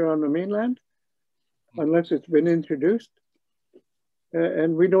grow here on the mainland unless it's been introduced.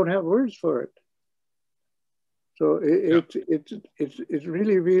 And we don't have words for it. So it's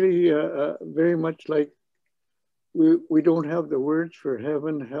really, really very much like we don't have the words for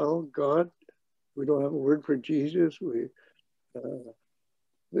heaven, hell, God. We don't have a word for Jesus.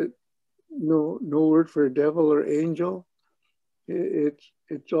 No word for devil or angel.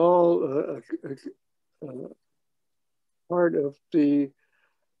 It's all a part of the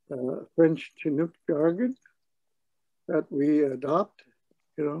French Chinook jargon that we adopt.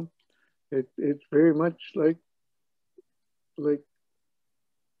 You know, it's very much like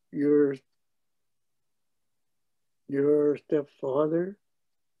your stepfather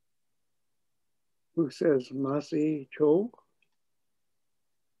who says Masi Cho.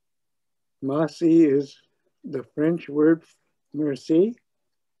 Masi is the French word merci.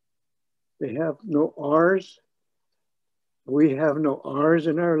 They have no R's. We have no R's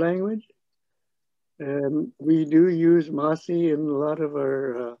in our language. And we do use Masi in a lot of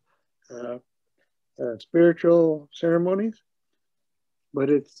our spiritual ceremonies, but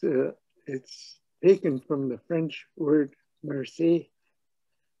it's taken from the French word merci,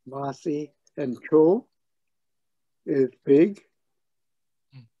 Masi, and Cho is big.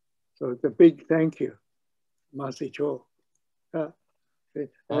 So it's a big thank you, Masi Cho.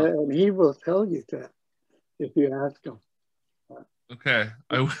 And he will tell you that if you ask him. Okay,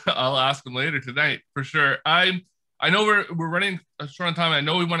 I'll ask him later tonight for sure. I know we're running short on time. I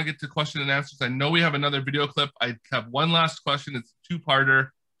know we want to get to question and answers. I know we have another video clip. I have one last question. It's a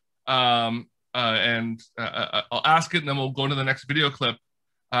two-parter, and I'll ask it, and then we'll go to the next video clip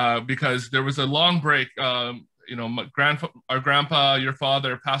because there was a long break. You know, our grandpa, your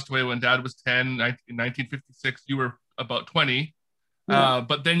father, passed away when Dad was 10, in 1956. You were about 20,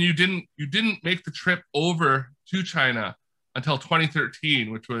 but then you didn't make the trip over to China until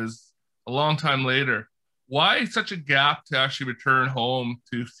 2013, which was a long time later. Why such a gap to actually return home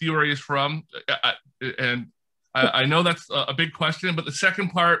to see where he's from? I know that's a big question, but the second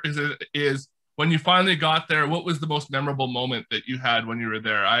part is when you finally got there, what was the most memorable moment that you had when you were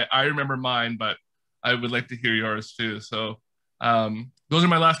there? I remember mine, but I would like to hear yours too. So those are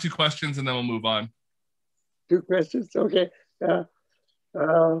my last two questions, and then we'll move on. Two questions, okay.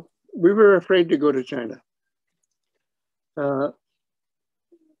 We were afraid to go to China.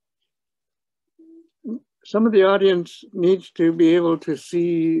 Some of the audience needs to be able to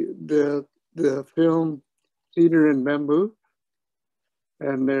see the film Cedar and Bamboo,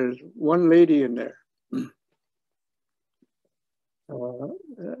 and there's one lady in there,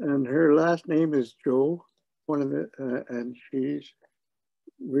 and her last name is Jo. And she's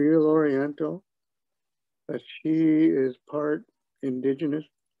real Oriental, but she is part Indigenous.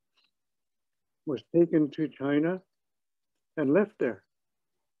 Was taken to China and left there.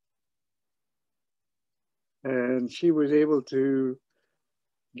 And she was able to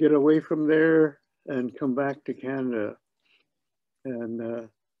get away from there and come back to Canada. And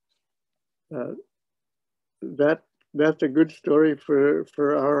that's a good story for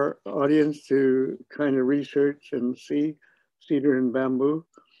our audience to kind of research and see, Cedar and Bamboo.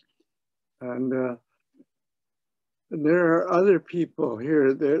 And there are other people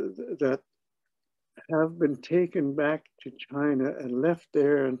here that have been taken back to China and left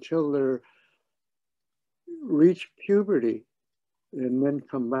there until they're reach puberty and then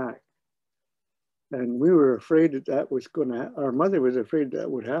come back. And we were afraid that was going to, our mother was afraid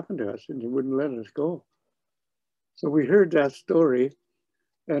that would happen to us and she wouldn't let us go. So we heard that story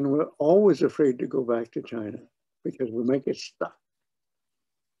and we're always afraid to go back to China because we might get stuck.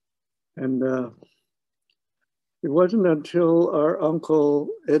 And it wasn't until our uncle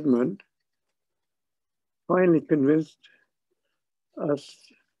Edmund finally convinced us.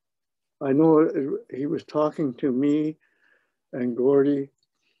 I know he was talking to me and Gordy,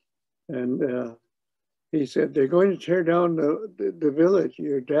 and he said, they're going to tear down the village,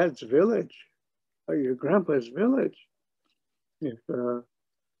 your dad's village, or your grandpa's village, because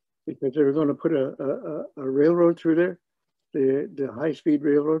they were going to put a railroad through there, the high-speed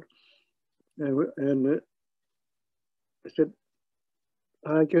railroad. And I said,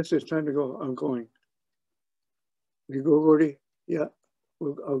 I guess it's time to go. I'm going. You go, Gordy? Yeah,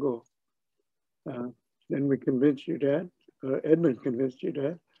 I'll go. Then we convinced your dad, Edmund convinced your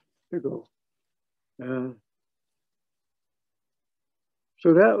dad to go.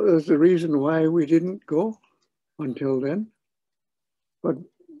 So that was the reason why we didn't go until then. But it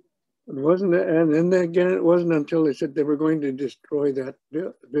wasn't, and then again, it wasn't until they said they were going to destroy that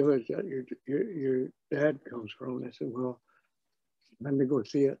village that your dad comes from. I said, well, it's time to go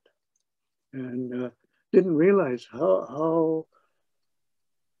see it. And didn't realize how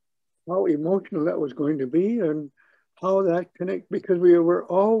emotional that was going to be and how that connect, because we were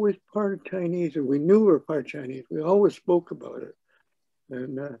always part of Chinese and we knew we were part Chinese. We always spoke about it.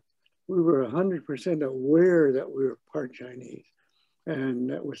 And we were 100% aware that we were part Chinese. And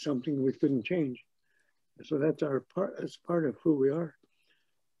that was something we couldn't change. So that's our part, that's part of who we are.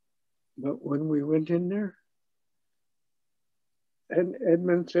 But when we went in there, and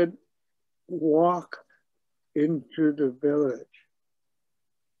Edmund said, walk into the village.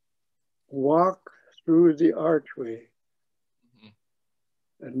 Walk through the archway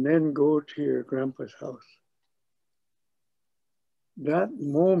and then go to your grandpa's house. That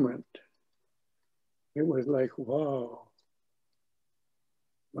moment, it was like, wow,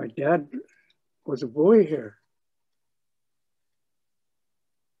 my dad was a boy here.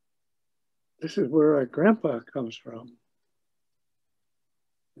 This is where our grandpa comes from.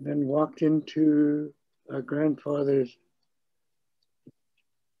 And then walked into our grandfather's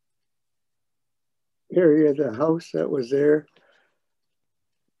area, the house that was there,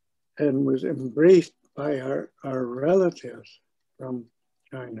 and was embraced by our relatives from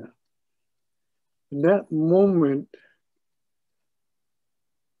China. In that moment,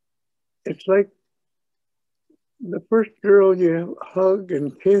 it's like the first girl you hug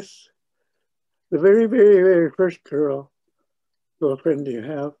and kiss, the very, very, very first girlfriend you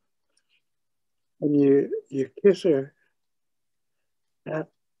have, and you kiss her, that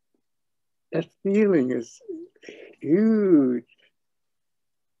feeling is huge.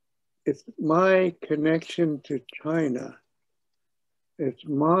 It's my connection to China. It's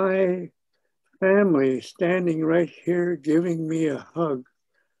my family standing right here giving me a hug.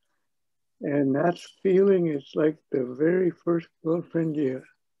 And that feeling is like the very first girlfriend you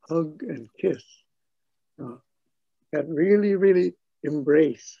hug and kiss. That really, really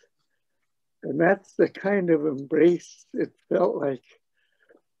embrace. And that's the kind of embrace it felt like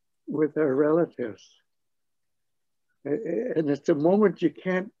with our relatives. And it's a moment you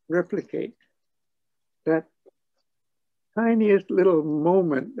can't replicate. That tiniest little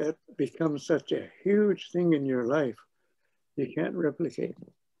moment that becomes such a huge thing in your life, you can't replicate.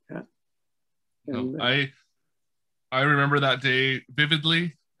 Yeah. And, no, I remember that day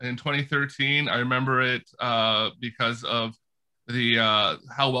vividly in 2013. I remember it because of the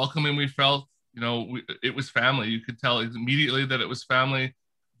how welcoming we felt. You know, it was family. You could tell immediately that it was family.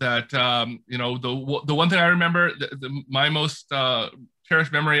 That you know, the one thing I remember, my most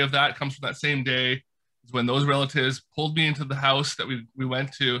cherished memory of that comes from that same day, is when those relatives pulled me into the house that we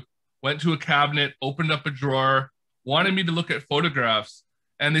went to a cabinet, opened up a drawer, wanted me to look at photographs,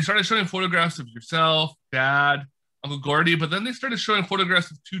 and they started showing photographs of yourself, Dad, Uncle Gordy, but then they started showing photographs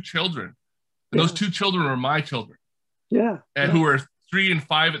of 2 children, and those 2 children were my children, and who were 3 and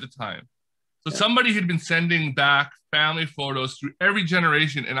 5 at the time. So somebody had been sending back family photos through every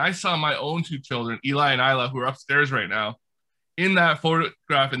generation, and I saw my own 2 children, Eli and Isla, who are upstairs right now, in that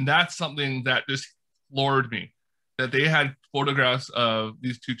photograph, and that's something that just floored me, that they had photographs of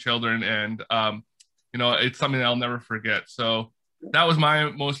these 2 children, and you know, it's something that I'll never forget. So that was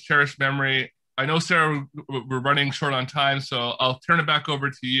my most cherished memory. I know, Sarah, we're running short on time, so I'll turn it back over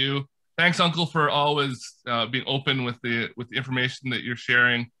to you. Thanks, Uncle, for always being open with the information that you're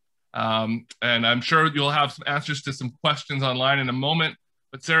sharing. And I'm sure you'll have some answers to some questions online in a moment.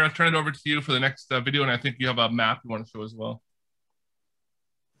 But Sarah, I'll turn it over to you for the next video, and I think you have a map you want to show as well.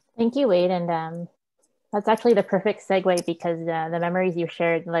 Thank you, Wade. And that's actually the perfect segue, because the memories you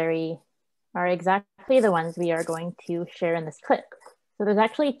shared, Larry, are exactly the ones we are going to share in this clip. So there's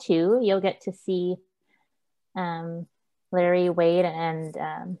actually 2. You'll get to see Larry, Wade, and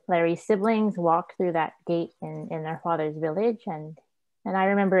Larry's siblings walk through that gate in their father's village. And I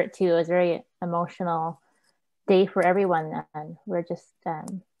remember it too. It was a very emotional day for everyone. And we're just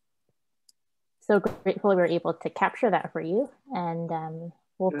so grateful we were able to capture that for you. And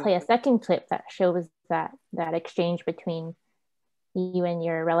we'll play a second clip that shows that exchange between you and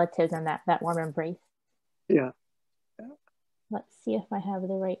your relatives and that warm embrace. Yeah. Let's see if I have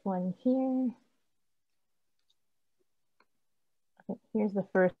the right one here. Okay, here's the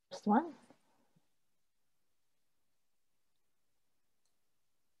first one.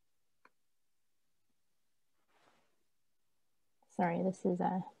 Sorry, this is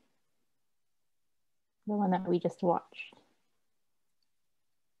the one that we just watched.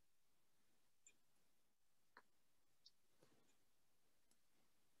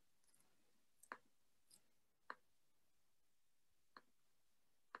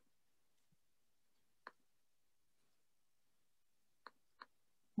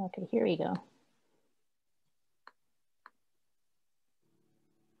 Okay, here we go.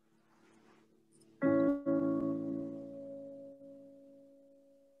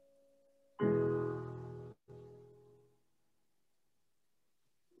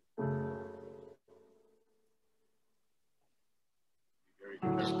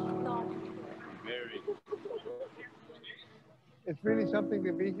 It's really something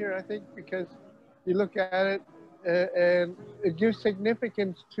to be here, I think, because you look at it and it gives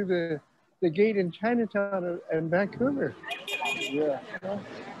significance to the gate in Chinatown and Vancouver. Yeah.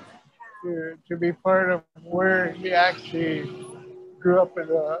 To be part of where he actually grew up as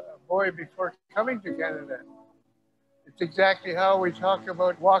a boy before coming to Canada. It's exactly how we talk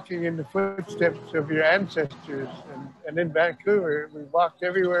about walking in the footsteps of your ancestors. And in Vancouver, we walked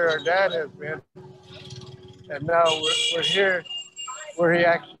everywhere our dad has been. And now we're here where he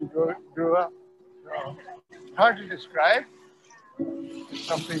actually grew up. So, it's hard to describe. It's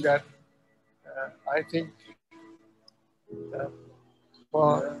something that I think,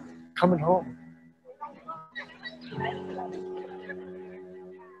 well, coming home.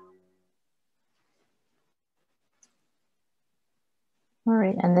 All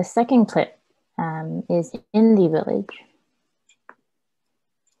right, and the second clip is in the village.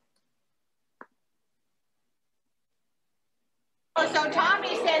 So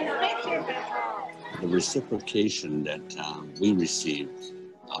Tommy sends pictures. The reciprocation that we received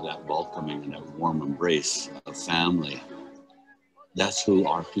of that welcoming and that warm embrace of family, that's who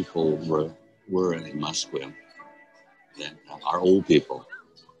our people were in Musqueam. that our old people,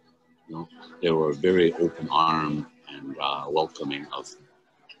 you know, they were very open-armed and welcoming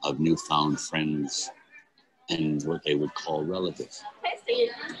of newfound friends and what they would call relatives.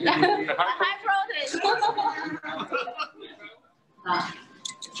 It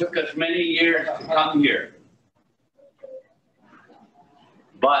took us many years to come here,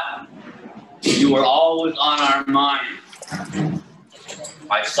 but you were always on our mind.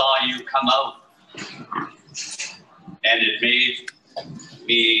 I saw you come out, and it made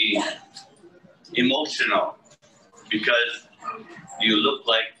me emotional because you look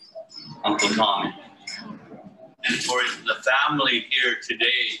like Uncle Tommy. And for the family here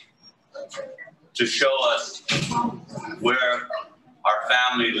today to show us where our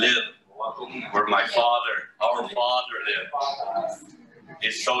family lived, where my father, our father lived,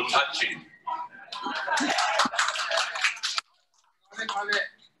 is so touching.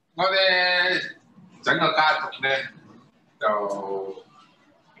 我哋整個家族咧，就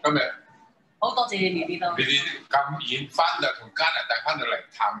今日好多謝你哋都，你哋咁遠翻嚟同加拿大翻到嚟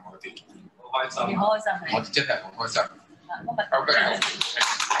探我哋，好開心，好開心，我哋真係好開心。OK，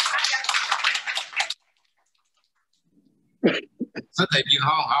 身體健康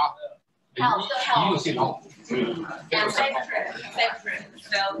嚇，醫療先好。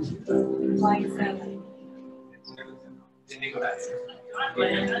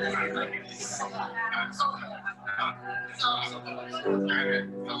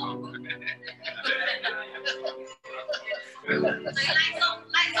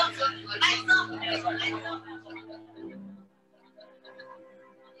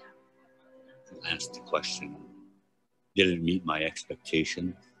Asked the question, did it meet my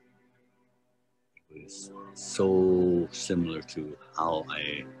expectation? It was so similar to how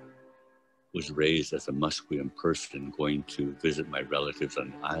I was raised as a Musqueam person, going to visit my relatives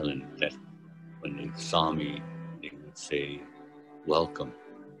on the island, that when they saw me, they would say, welcome,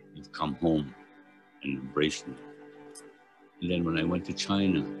 you've come home, and embrace me. And then when I went to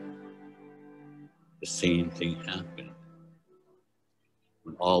China, the same thing happened.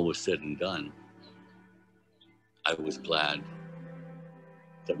 When all was said and done, I was glad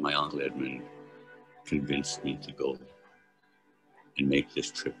that my Uncle Edmund convinced me to go and make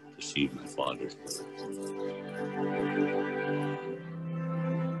this trip to see my father's birth.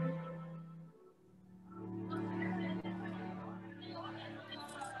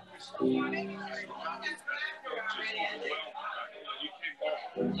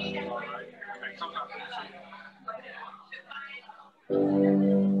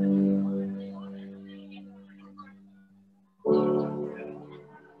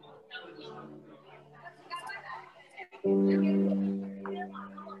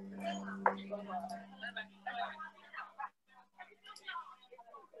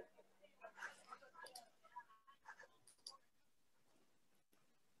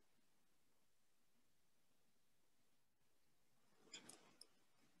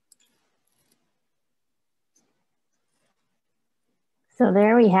 So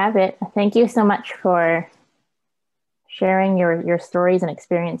there we have it. Thank you so much for sharing your stories and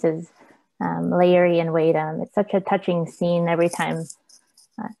experiences, Larry and Wade. It's such a touching scene every time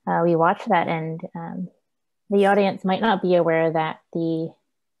we watch that, and the audience might not be aware that the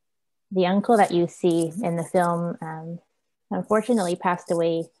uncle that you see in the film unfortunately passed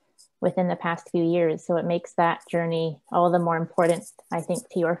away within the past few years. So it makes that journey all the more important, I think,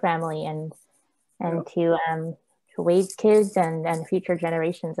 to your family and to Wade's kids and future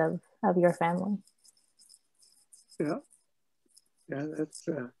generations of your family. Yeah, that's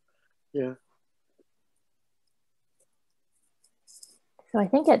yeah. So I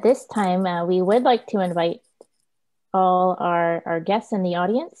think at this time we would like to invite all our guests in the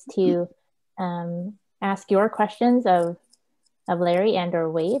audience to ask your questions of Larry and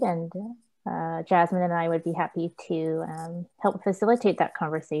or Wade, and Jasmine and I would be happy to help facilitate that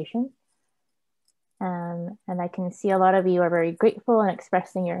conversation. And I can see a lot of you are very grateful and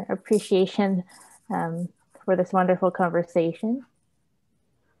expressing your appreciation for this wonderful conversation.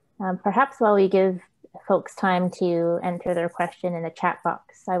 Perhaps while we give folks time to enter their question in the chat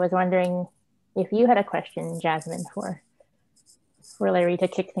box, I was wondering if you had a question, Jasmine, for Larry to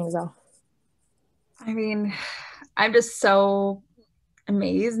kick things off. I mean, I'm just so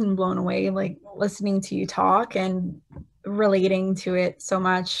amazed and blown away, like listening to you talk and relating to it so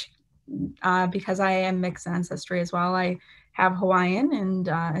much. Because I am mixed ancestry as well. I have Hawaiian and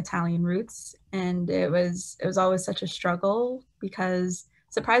Italian roots, and it was always such a struggle because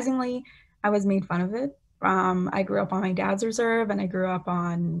surprisingly, I was made fun of it. I grew up on my dad's reserve, and I grew up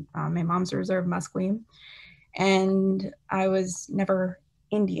on my mom's reserve, Musqueam, and I was never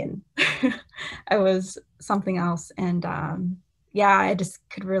Indian. I was something else. And yeah, I just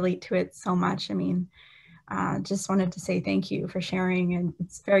could relate to it so much. I mean, just wanted to say thank you for sharing, and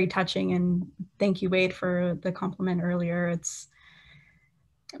it's very touching. And thank you, Wade, for the compliment earlier. It's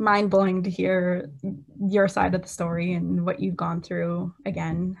mind-blowing to hear your side of the story and what you've gone through.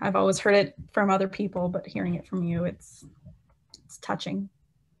 Again, I've always heard it from other people, but hearing it from you, it's touching.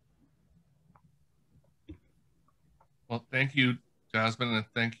 Well, thank you, Jasmine, and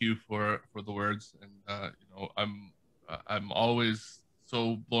thank you for the words. And you know, I'm always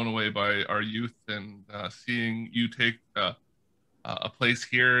so blown away by our youth, and seeing you take a place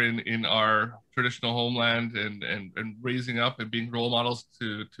here in our traditional homeland, and raising up and being role models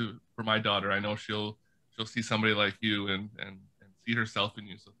for my daughter. I know she'll see somebody like you and see herself in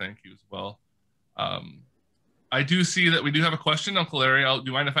you. So thank you as well. I do see that we do have a question, Uncle Larry. Do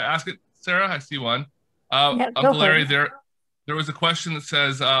you mind if I ask it, Sarah? I see one. Yeah, Uncle Larry, there was a question that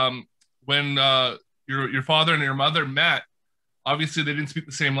says, when your father and your mother met, obviously they didn't speak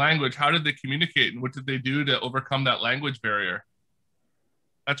the same language. How did they communicate, and what did they do to overcome that language barrier?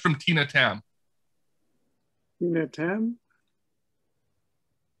 That's from Tina Tam. Tina Tam?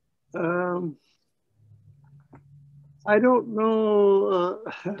 I don't know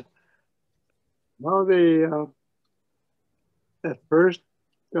how they at first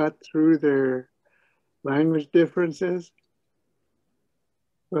got through their language differences,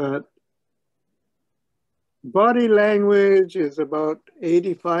 but body language is about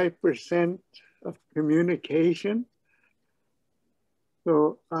 85% of communication.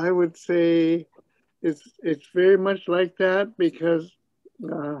 So I would say it's very much like that, because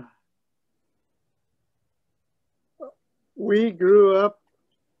we grew up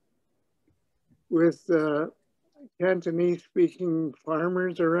with Cantonese speaking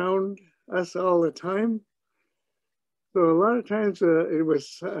farmers around us all the time. So a lot of times it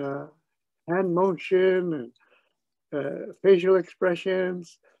was hand motion and facial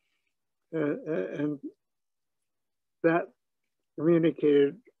expressions, and that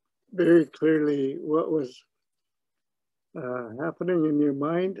communicated very clearly what was happening in your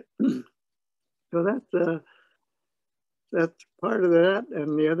mind. So that's part of that,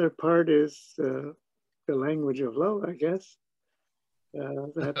 and the other part is the language of love, I guess.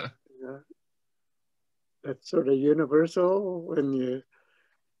 That's sort of universal when you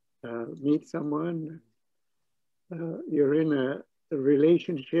meet someone. You're in a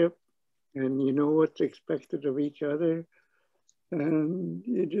relationship, and you know what's expected of each other, and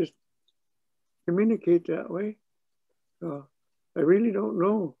you just communicate that way. So I really don't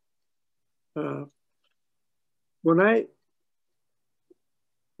know. When I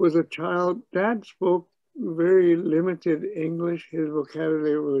was a child, Dad spoke very limited English. His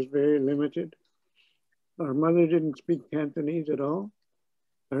vocabulary was very limited. Our mother didn't speak Cantonese at all.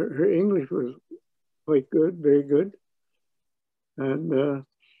 Her English was quite good, very good. And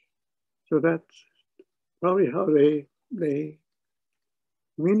so that's probably how they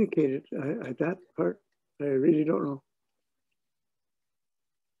communicated. That part, I really don't know.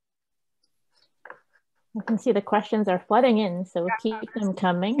 I can see the questions are flooding in, so keep them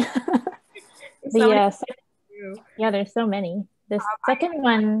coming. Yeah, there's so many. The second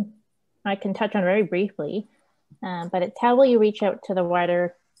one I can touch on very briefly, but it's how will you reach out to the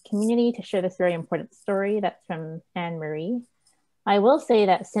wider community to share this very important story? That's from Anne-Marie. I will say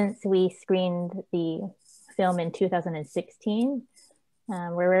that since we screened the film in 2016,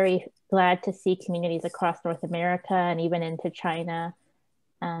 we're very glad to see communities across North America and even into China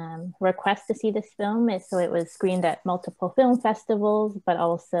request to see this film. So it was screened at multiple film festivals, but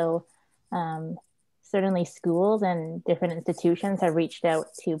also certainly schools and different institutions have reached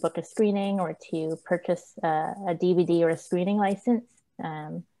out to book a screening or to purchase a DVD or a screening license.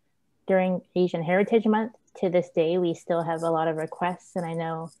 During Asian Heritage Month, to this day, we still have a lot of requests. And I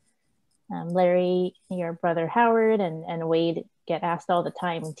know Larry, your brother Howard, and Wade get asked all the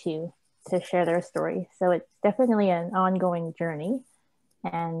time to share their story. So it's definitely an ongoing journey.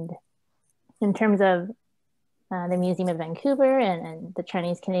 And in terms of the Museum of Vancouver and the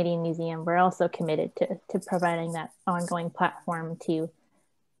Chinese Canadian Museum, we're also committed to providing that ongoing platform to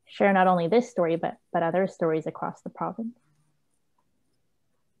share not only this story, but other stories across the province.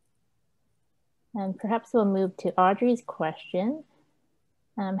 And perhaps we'll move to Audrey's question.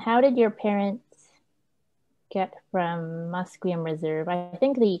 How did your parents get from Musqueam Reserve? I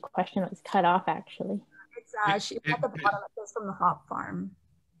think the question was cut off, actually. It's she at the bottom, it says from the hop farm.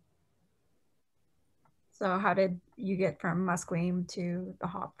 So how did you get from Musqueam to the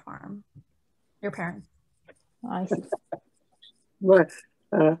hop farm? Your parents? Oh, I see.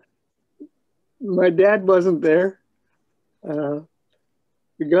 My dad wasn't there.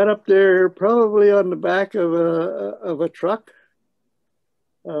 We got up there probably on the back of a truck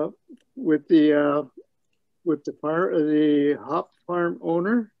with the hop farm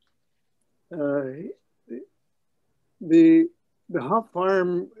owner. The hop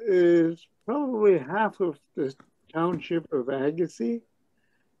farm is probably half of the township of Agassiz.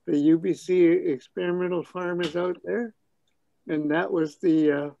 The UBC experimental farm is out there, and that was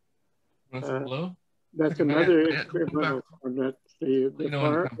the that's another experimental farm. That's the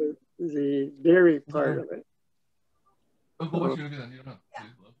farm, the dairy part of it.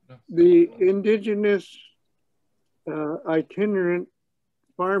 The indigenous itinerant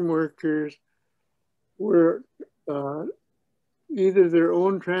farm workers were either their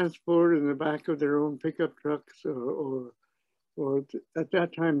own transport in the back of their own pickup trucks, or at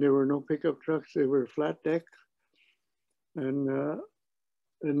that time there were no pickup trucks; they were flat deck, and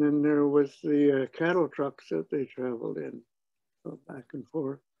then there was the cattle trucks that they traveled in, back and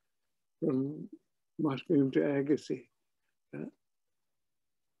forth from Musqueam to Agassiz.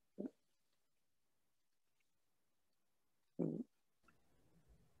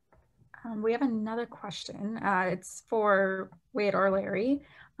 We have another question. It's for Wade or Larry.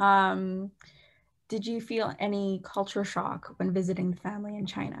 Did you feel any culture shock when visiting the family in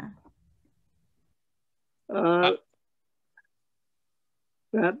China?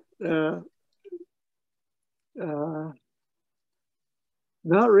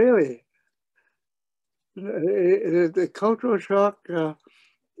 Not really. The cultural shock,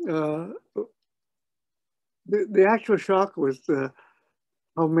 the actual shock was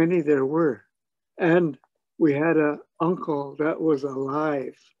how many there were. And we had an uncle that was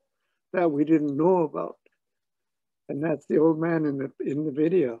alive that we didn't know about. And that's the old man in the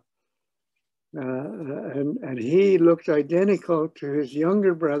video. And he looked identical to his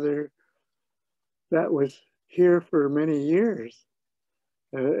younger brother that was here for many years.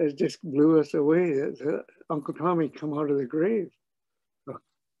 It just blew us away. Uncle Tommy come out of the grave.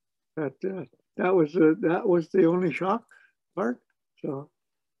 That was the only shock part. So,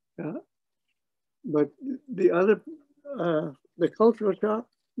 yeah. But the other, the cultural shock,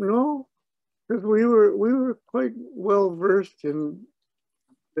 no, because we were quite well versed in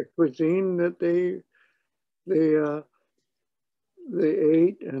the cuisine that they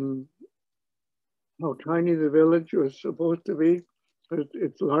ate and how tiny the village was supposed to be. But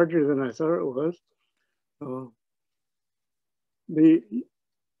it's larger than I thought it was. The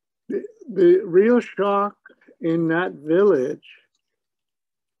real shock in that village,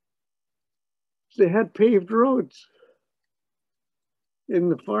 they had paved roads in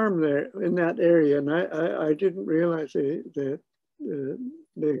the farm there, in that area. And I didn't realize that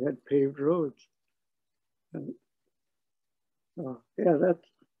they had paved roads. And, yeah,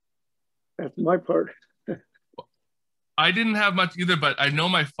 that's my part. I didn't have much either, but I know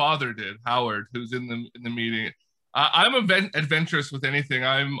my father did, Howard, who's in the meeting. I'm adventurous with anything.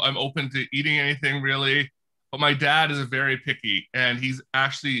 I'm open to eating anything, really. But my dad is very picky, and he's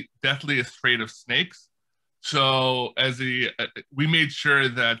actually deathly afraid of snakes. So we made sure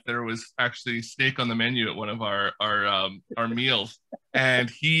that there was actually snake on the menu at one of our meals, and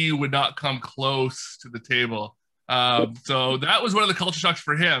he would not come close to the table. So that was one of the culture shocks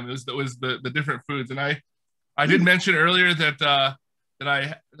for him. It was the different foods, and I did mention earlier that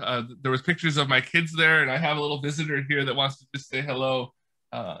there was pictures of my kids there, and I have a little visitor here that wants to just say hello.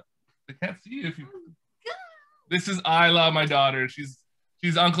 They can't see you if you. This is Isla, my daughter. She's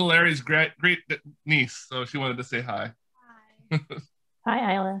Uncle Larry's great niece, so she wanted to say hi. Hi.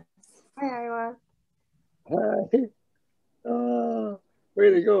 Hi, Isla. Hi, Isla. Hi. Oh,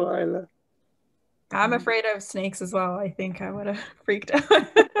 way to go, Isla. I'm afraid of snakes as well. I think I would have freaked out.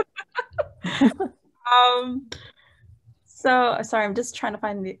 So sorry, I'm just trying to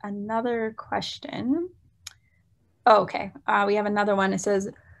find another question. Oh, okay, we have another one. It says,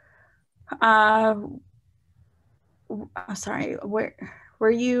 sorry, were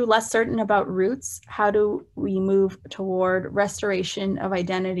you less certain about roots? How do we move toward restoration of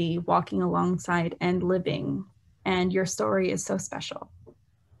identity, walking alongside and living? And your story is so special.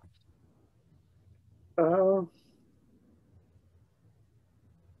 The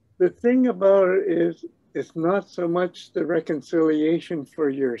thing about it is, it's not so much the reconciliation for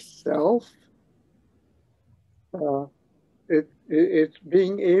yourself. It's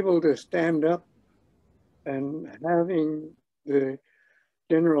being able to stand up and having the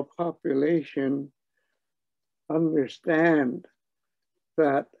general population understand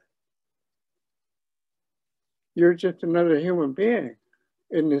that you're just another human being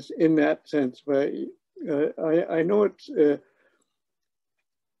in that sense. But I know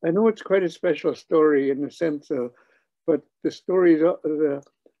it's quite a special story in the sense of but the stories,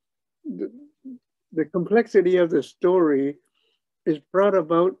 the complexity of the story is brought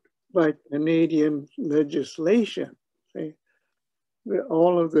about by Canadian legislation. See?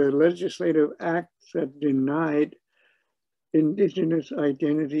 All of the legislative acts that denied Indigenous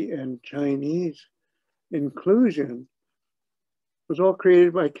identity and Chinese inclusion was all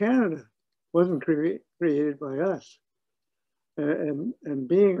created by Canada, wasn't created by us. And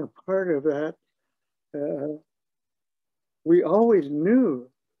being a part of that, we always knew,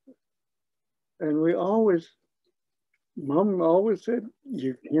 and we always, Mom always said,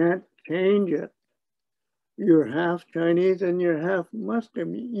 you can't change it. You're half Chinese and you're half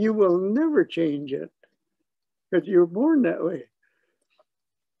Musqueam. You will never change it because you're born that way.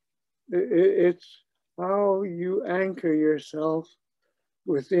 It's how you anchor yourself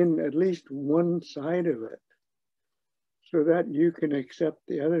within at least one side of it so that you can accept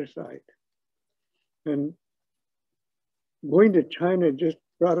the other side. And going to China just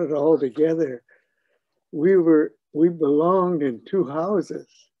brought it all together. We belonged in two houses,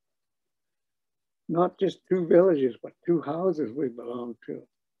 not just two villages, but two houses we belonged to.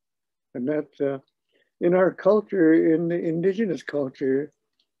 And that's in our culture, in the Indigenous culture,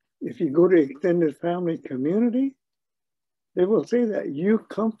 if you go to extended family community, they will say that you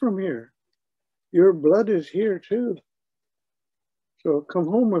come from here. Your blood is here too. So come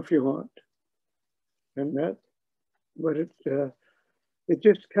home if you want. And that, but it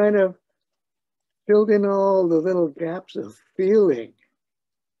just kind of filled in all the little gaps of feeling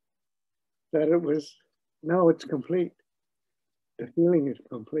that it was, now it's complete. The feeling is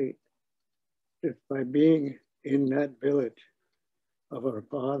complete just by being in that village of our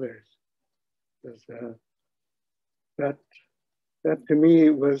fathers. That to me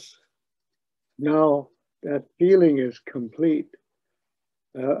was, now that feeling is complete.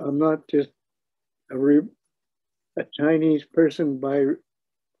 I'm not just a Chinese person by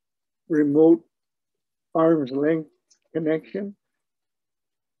remote arm's length connection.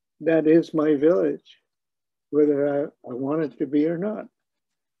 That is my village, whether I want it to be or not.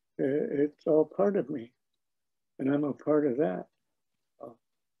 It's all part of me, and I'm a part of that. So,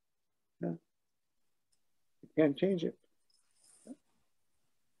 yeah. You can't change it.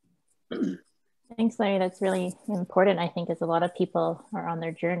 Thanks, Larry. That's really important, I think, as a lot of people are on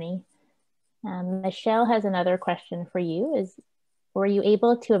their journey. Michelle has another question for you. Were you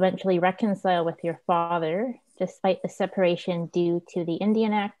able to eventually reconcile with your father despite the separation due to the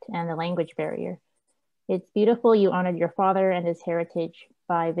Indian Act and the language barrier? It's beautiful you honored your father and his heritage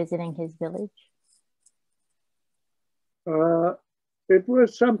by visiting his village. It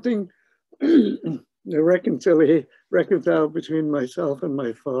was something to reconcile between myself and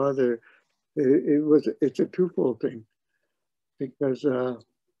my father. It's a twofold thing, because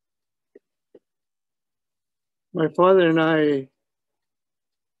my father and I,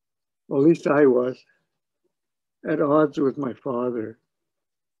 well, at least I was, at odds with my father,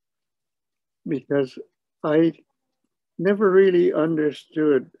 because I never really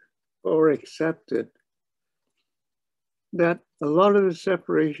understood or accepted that a lot of the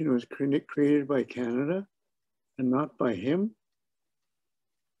separation was created by Canada and not by him.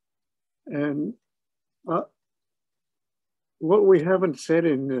 And what we haven't said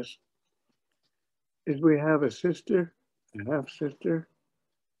in this is we have a sister, a half-sister,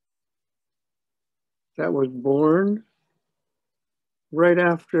 that was born right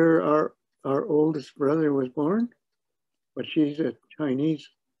after our oldest brother was born, but she's a Chinese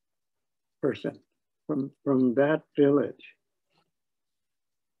person from that village.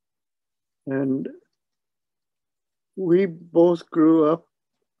 And we both grew up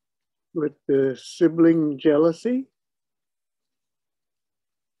with the sibling jealousy.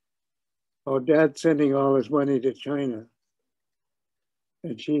 Oh, Dad's sending all his money to China.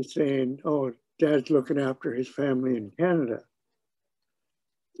 And she's saying, oh, Dad's looking after his family in Canada.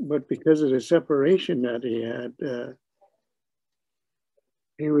 But because of the separation that he had,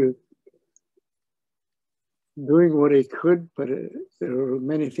 he was doing what he could, but there were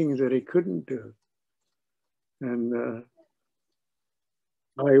many things that he couldn't do. And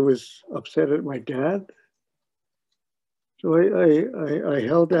I was upset at my dad. So I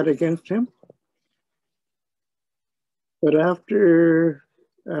held that against him. But after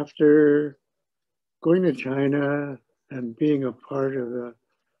going to China and being a part of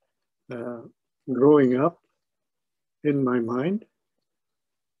the growing up in my mind,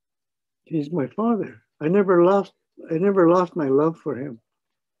 he's my father. I never lost my love for him.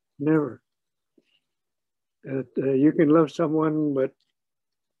 Never. You can love someone, but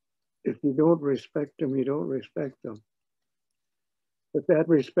if you don't respect them, you don't respect them. But that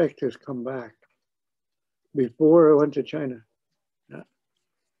respect has come back. before I went to China.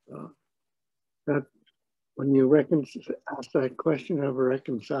 That when you ask that question of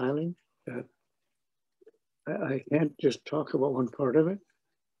reconciling, that I can't just talk about one part of it.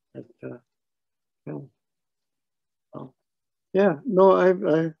 Yeah, no,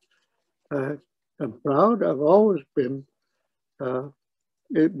 I'm proud. I've always been, but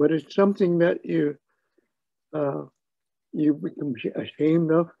it's something that you become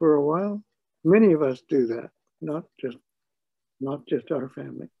ashamed of for a while. Many of us do that, not just our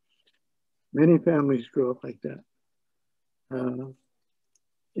family. Many families grow up like that.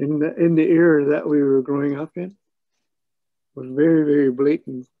 In the era that we were growing up in, was very, very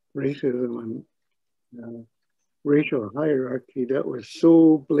blatant racism and racial hierarchy that was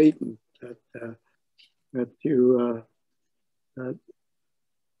so blatant that you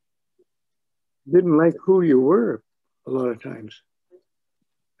didn't like who you were a lot of times.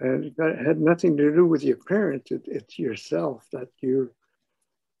 And it had nothing to do with your parents. It's yourself, that you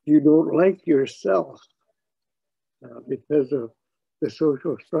don't like yourself because of the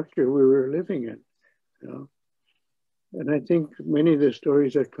social structure we were living in. You know? And I think many of the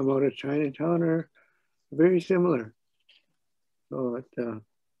stories that come out of Chinatown are very similar. So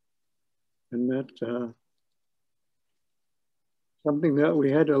and that's something that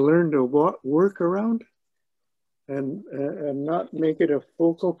we had to learn to work around and not make it a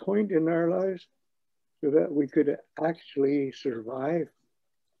focal point in our lives so that we could actually survive.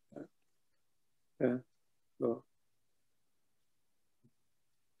 So.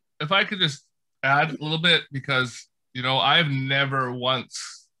 If I could just add a little bit, because, you know, I've never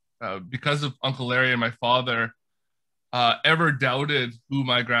once, because of Uncle Larry and my father, ever doubted who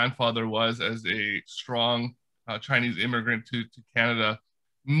my grandfather was as a strong Chinese immigrant to Canada.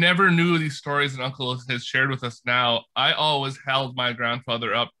 Never knew these stories that Uncle has shared with us now. I always held my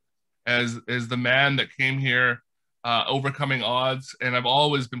grandfather up as the man that came here, overcoming odds, and I've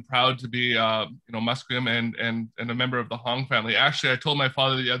always been proud to be, you know, Musqueam and a member of the Hong family. Actually, I told my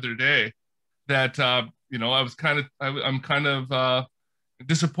father the other day that you know, I'm kind of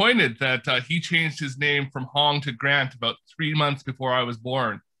disappointed that he changed his name from Hong to Grant about 3 months before I was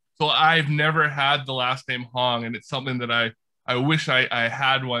born. So I've never had the last name Hong, and it's something that I wish I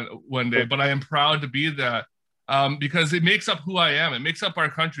had one day. But I am proud to be that. Because it makes up who I am. It makes up our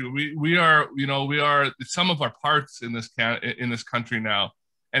country. We are, you know, we are some of our parts in this country now,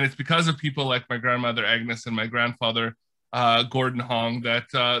 and it's because of people like my grandmother Agnes and my grandfather Gordon Hong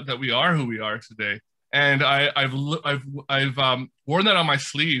that we are who we are today. And I've worn that on my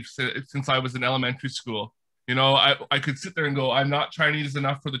sleeve since I was in elementary school. You know, I could sit there and go, I'm not Chinese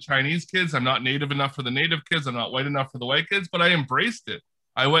enough for the Chinese kids. I'm not Native enough for the Native kids. I'm not white enough for the white kids. But I embraced it.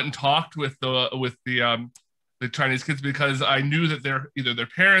 I went and talked with the Chinese kids because I knew that either their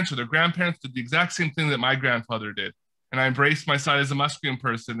parents or their grandparents did the exact same thing that my grandfather did. And I embraced my side as a Musqueam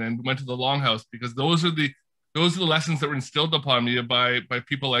person and went to the Longhouse because those are the lessons that were instilled upon me by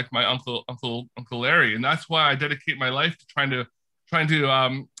people like my Uncle Larry. And that's why I dedicate my life to trying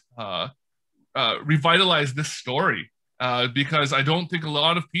to revitalize this story. Because I don't think a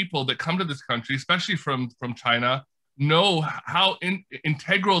lot of people that come to this country, especially from China, know how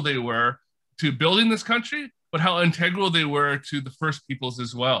integral they were to building this country, but how integral they were to the First Peoples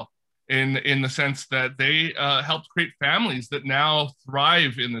as well, in the sense that they helped create families that now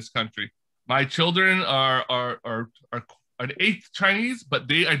thrive in this country. My children are an eighth Chinese, but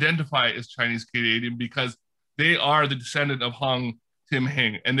they identify as Chinese Canadian because they are the descendant of Hong Tim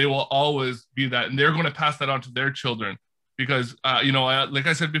Hing, and they will always be that, and they're going to pass that on to their children. Because you know, like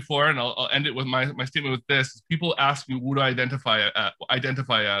I said before, and I'll end it with my statement with this: people ask me, "Who do I identify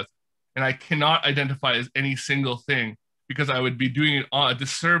as?" And I cannot identify as any single thing because I would be doing a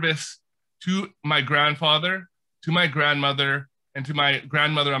disservice to my grandfather, to my grandmother, and to my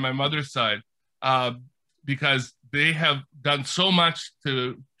grandmother on my mother's side, because they have done so much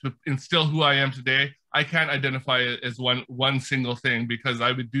to instill who I am today. I can't identify as one single thing because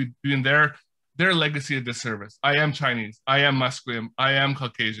I would be doing their legacy a disservice. I am Chinese. I am Musqueam. I am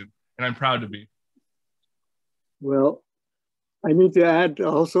Caucasian, and I'm proud to be. Well, I need to add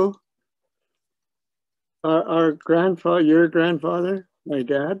also, our grandfather, your grandfather, my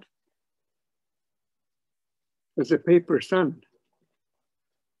dad, was a paper son.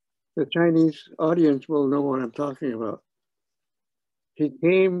 The Chinese audience will know what I'm talking about. He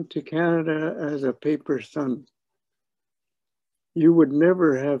came to Canada as a paper son. You would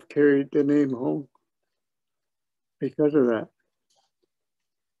never have carried the name Hong because of that.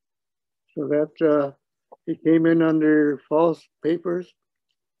 So that he came in under false papers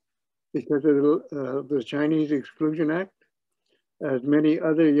because of the Chinese Exclusion Act, as many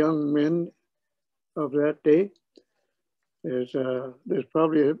other young men of that day. There's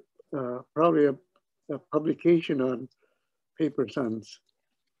probably a publication on paper sons.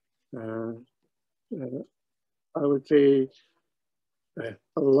 I would say a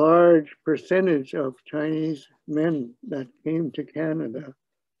large percentage of Chinese men that came to Canada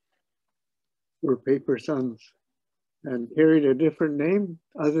were paper sons and carried a different name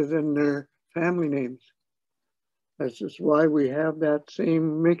other than their family names. That's just why we have that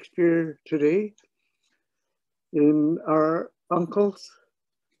same mixture today in our uncles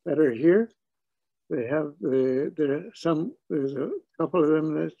that are here. They have there's a couple of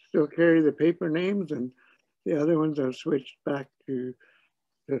them that still carry the paper names, and the other ones have switched back to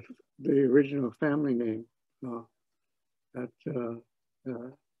the original family name. So that's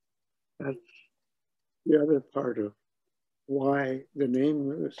the other part of why the name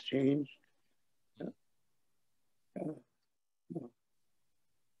was changed.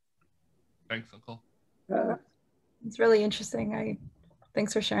 Thanks, Uncle. It's really interesting.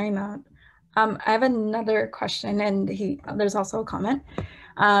 Thanks for sharing that. I have another question, and there's also a comment.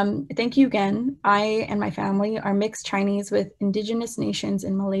 Thank you again. I and my family are mixed Chinese with indigenous nations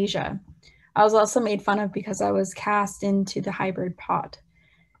in Malaysia. I was also made fun of because I was cast into the hybrid pot.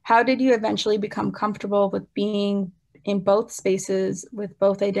 How did you eventually become comfortable with being in both spaces with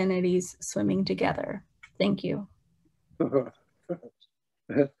both identities swimming together? Thank you.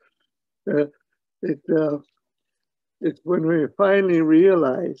 It's when we finally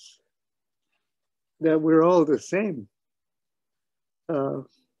realize that we're all the same. The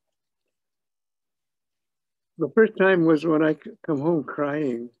first time was when I come home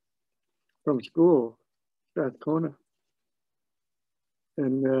crying from school, Strathcona.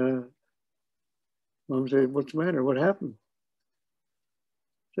 And Mom said, "What's the matter? What happened?"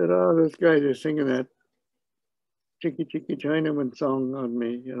 I said, "Oh, those guys are singing that Chicky Chicky Chinaman song on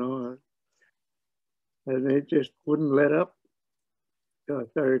me, you know." And they just wouldn't let up. So I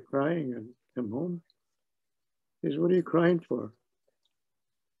started crying and come home. He says, "What are you crying for?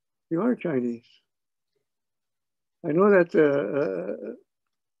 You are Chinese." I know that's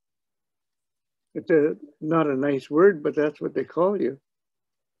not a nice word, but that's what they call you.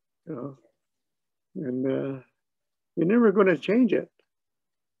 You know? And you're never going to change it.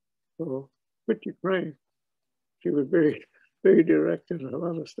 So quit your crying. She was very, very direct in a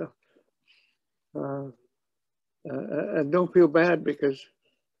lot of stuff. And don't feel bad because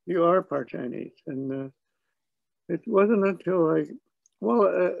you are part Chinese. And it wasn't until I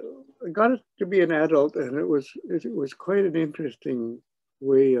got to be an adult, and it was quite an interesting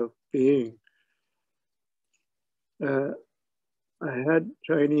way of being. I had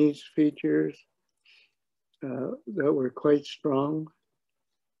Chinese features that were quite strong.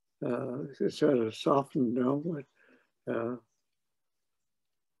 It sort of softened down. But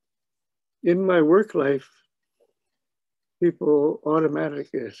in my work life, people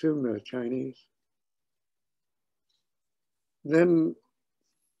automatically assume they're Chinese. Then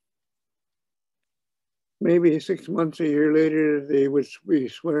maybe 6 months, a year later, they would be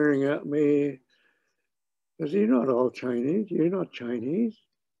swearing at me. Because you're not all Chinese. You're not Chinese.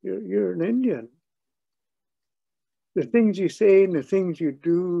 You're an Indian. The things you say and the things you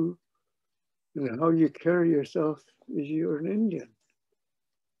do and how you carry yourself is you're an Indian.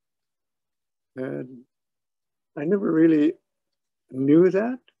 And I never really knew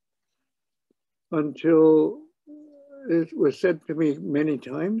that until it was said to me many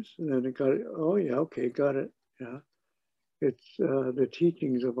times. And then I got it. Oh yeah, okay, got it. Yeah, it's the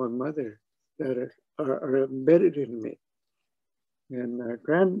teachings of my mother that are embedded in me, and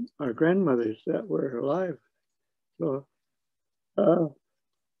our grandmothers that were alive. So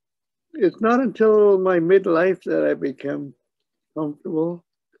it's not until my midlife that I became comfortable,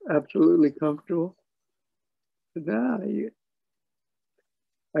 absolutely comfortable. Now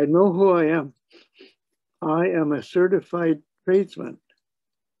I know who I am. I am a certified tradesman.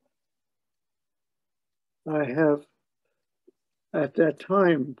 I have, at that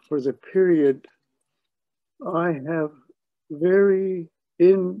time, for the period, I have very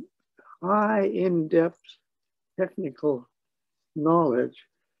high in-depth technical knowledge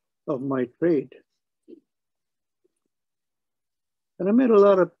of my trade. And I met a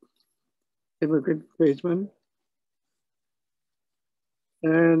lot of immigrant tradesmen.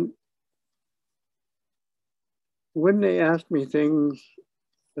 And when they asked me things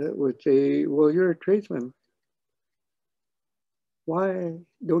that would say, "Well, you're a tradesman. Why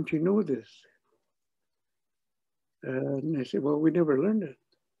don't you know this?" And they said, "Well, we never learned it."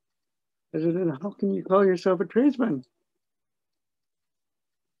 I said, "Then how can you call yourself a tradesman?"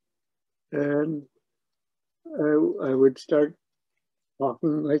 And I would start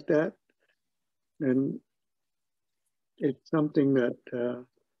talking like that. And it's something that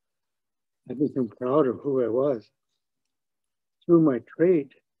I become proud of who I was. Through my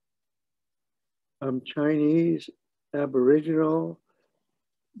trade, I'm Chinese, Aboriginal,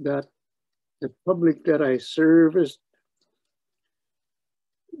 that the public that I serviced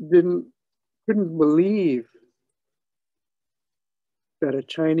couldn't believe that a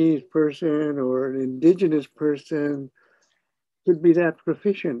Chinese person or an Indigenous person could be that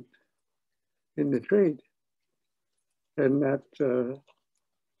proficient in the trade. And that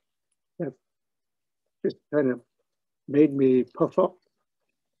just kind of made me puff up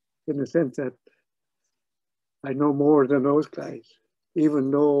in the sense that I know more than those guys.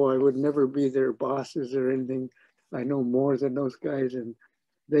 Even though I would never be their bosses or anything, I know more than those guys, and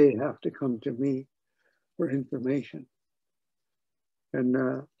they have to come to me for information. And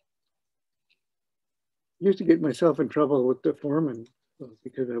used to get myself in trouble with the foreman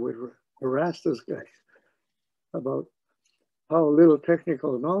because I would harass those guys about how little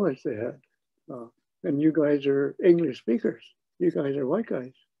technical knowledge they had. And you guys are English speakers. You guys are white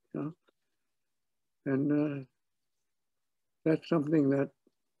guys, you know? And that's something that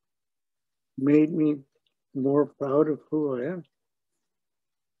made me more proud of who I am.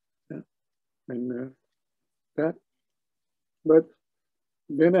 Yeah. And that, but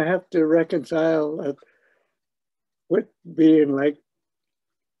then I have to reconcile with being like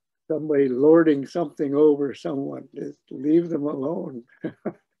somebody lording something over someone. Just leave them alone.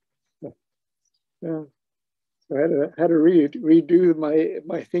 Yeah. So I had to redo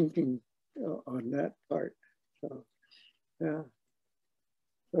my thinking on that part. So yeah,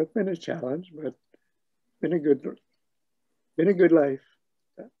 so it's been a challenge, but been a good life.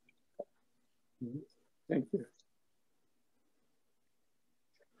 Thank you.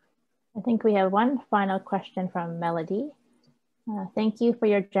 I think we have one final question from Melody. Thank you for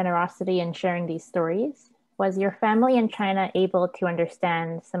your generosity in sharing these stories. Was your family in China able to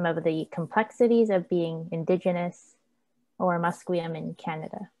understand some of the complexities of being Indigenous or Musqueam in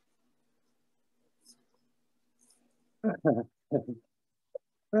Canada?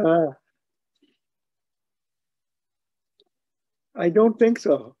 I don't think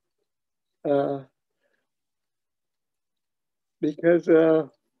so. Because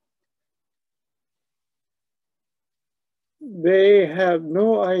they have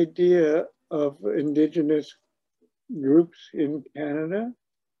no idea of Indigenous groups in Canada.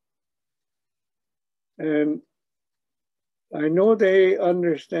 And I know they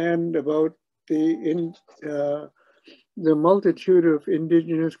understand about the multitude of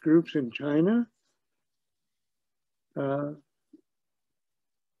Indigenous groups in China. But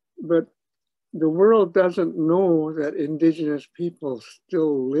the world doesn't know that Indigenous people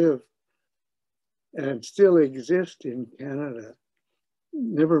still live and still exist in Canada.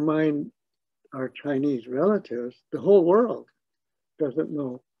 Never mind our Chinese relatives, the whole world doesn't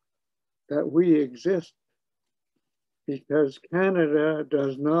know that we exist because Canada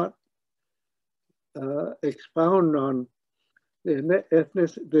does not expound on the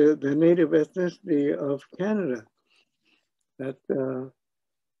native ethnicity of Canada. That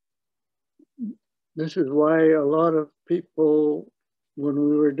this is why a lot of people, when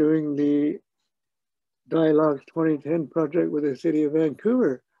we were doing the Dialogues 2010 project with the city of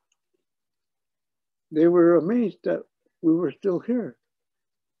Vancouver, they were amazed that we were still here.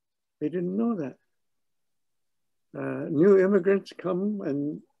 They didn't know that. New immigrants come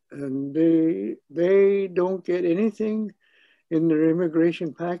and they don't get anything in their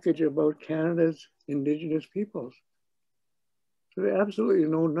immigration package about Canada's Indigenous peoples. So they absolutely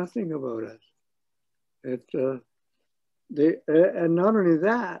know nothing about us. And not only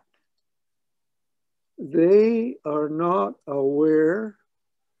that, they are not aware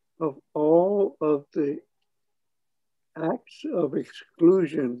of all of the acts of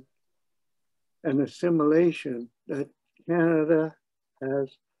exclusion and assimilation that Canada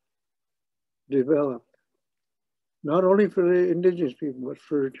has developed, not only for the Indigenous people, but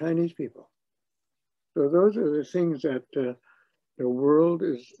for Chinese people. So those are the things that the world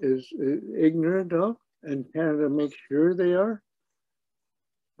is ignorant of, and Canada makes sure they are.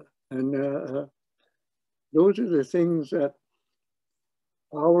 And those are the things that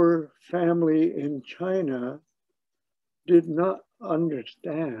our family in China did not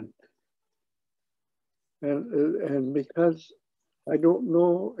understand. And because I don't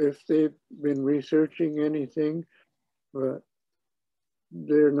know if they've been researching anything, but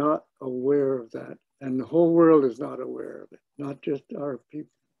they're not aware of that. And the whole world is not aware of it, not just our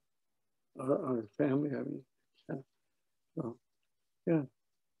people, our family, I mean. So, yeah.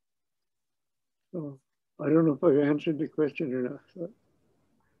 So I don't know if I've answered the question or not.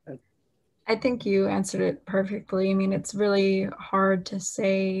 I think you answered it perfectly. I mean, it's really hard to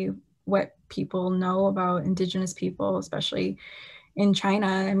say what people know about Indigenous people, especially in China.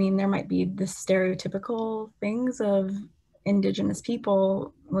 I mean, there might be the stereotypical things of Indigenous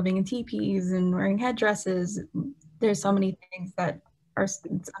people living in teepees and wearing headdresses. There's so many things that are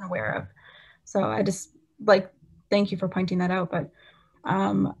unaware of. So I just thank you for pointing that out. But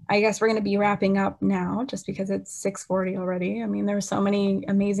I guess we're going to be wrapping up now just because it's 6:40 already. I mean, there were so many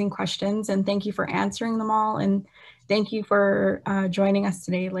amazing questions, and thank you for answering them all. And thank you for joining us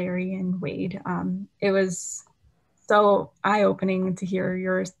today, Larry and Wade. It was so eye-opening to hear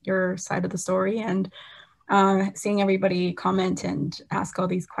your side of the story, and seeing everybody comment and ask all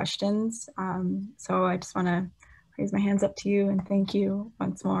these questions. So I just want to raise my hands up to you and thank you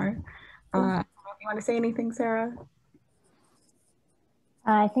once more. I don't know if you want to say anything, Sarah?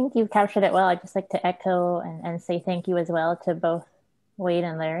 I think you've captured it well. I'd just like to echo and say thank you as well to both Wade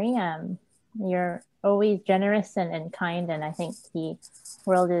and Larry. You're always generous and kind, and I think the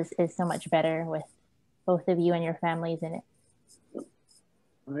world is so much better with both of you and your families in it.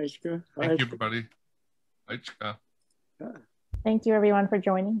 Thank you, everybody. Thank you, everyone, for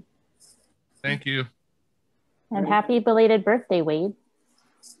joining. Thank you. And happy belated birthday, Wade.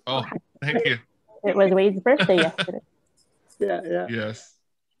 Oh, thank you. It was Wade's birthday yesterday. Yeah. Yes.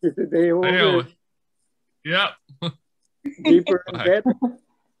 It's a day older. Yeah. Deeper in bed.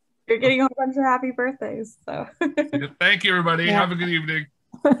 You're getting a whole bunch of happy birthdays. So. Thank you, everybody. Yeah. Have a good evening.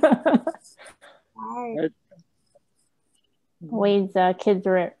 Bye. Wade's kids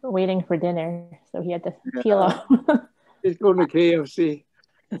were waiting for dinner, so he had to peel off. He's going to KFC.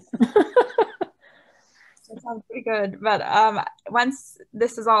 That sounds pretty good. But once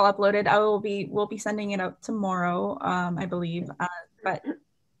this is all uploaded, we'll be sending it out tomorrow, I believe. But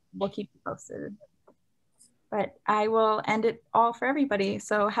we'll keep you posted. But I will end it all for everybody.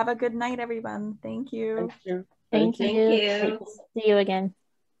 So have a good night, everyone. Thank you. Thank you. See you again.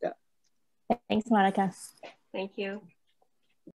 Yeah. Thanks, Monica. Thank you.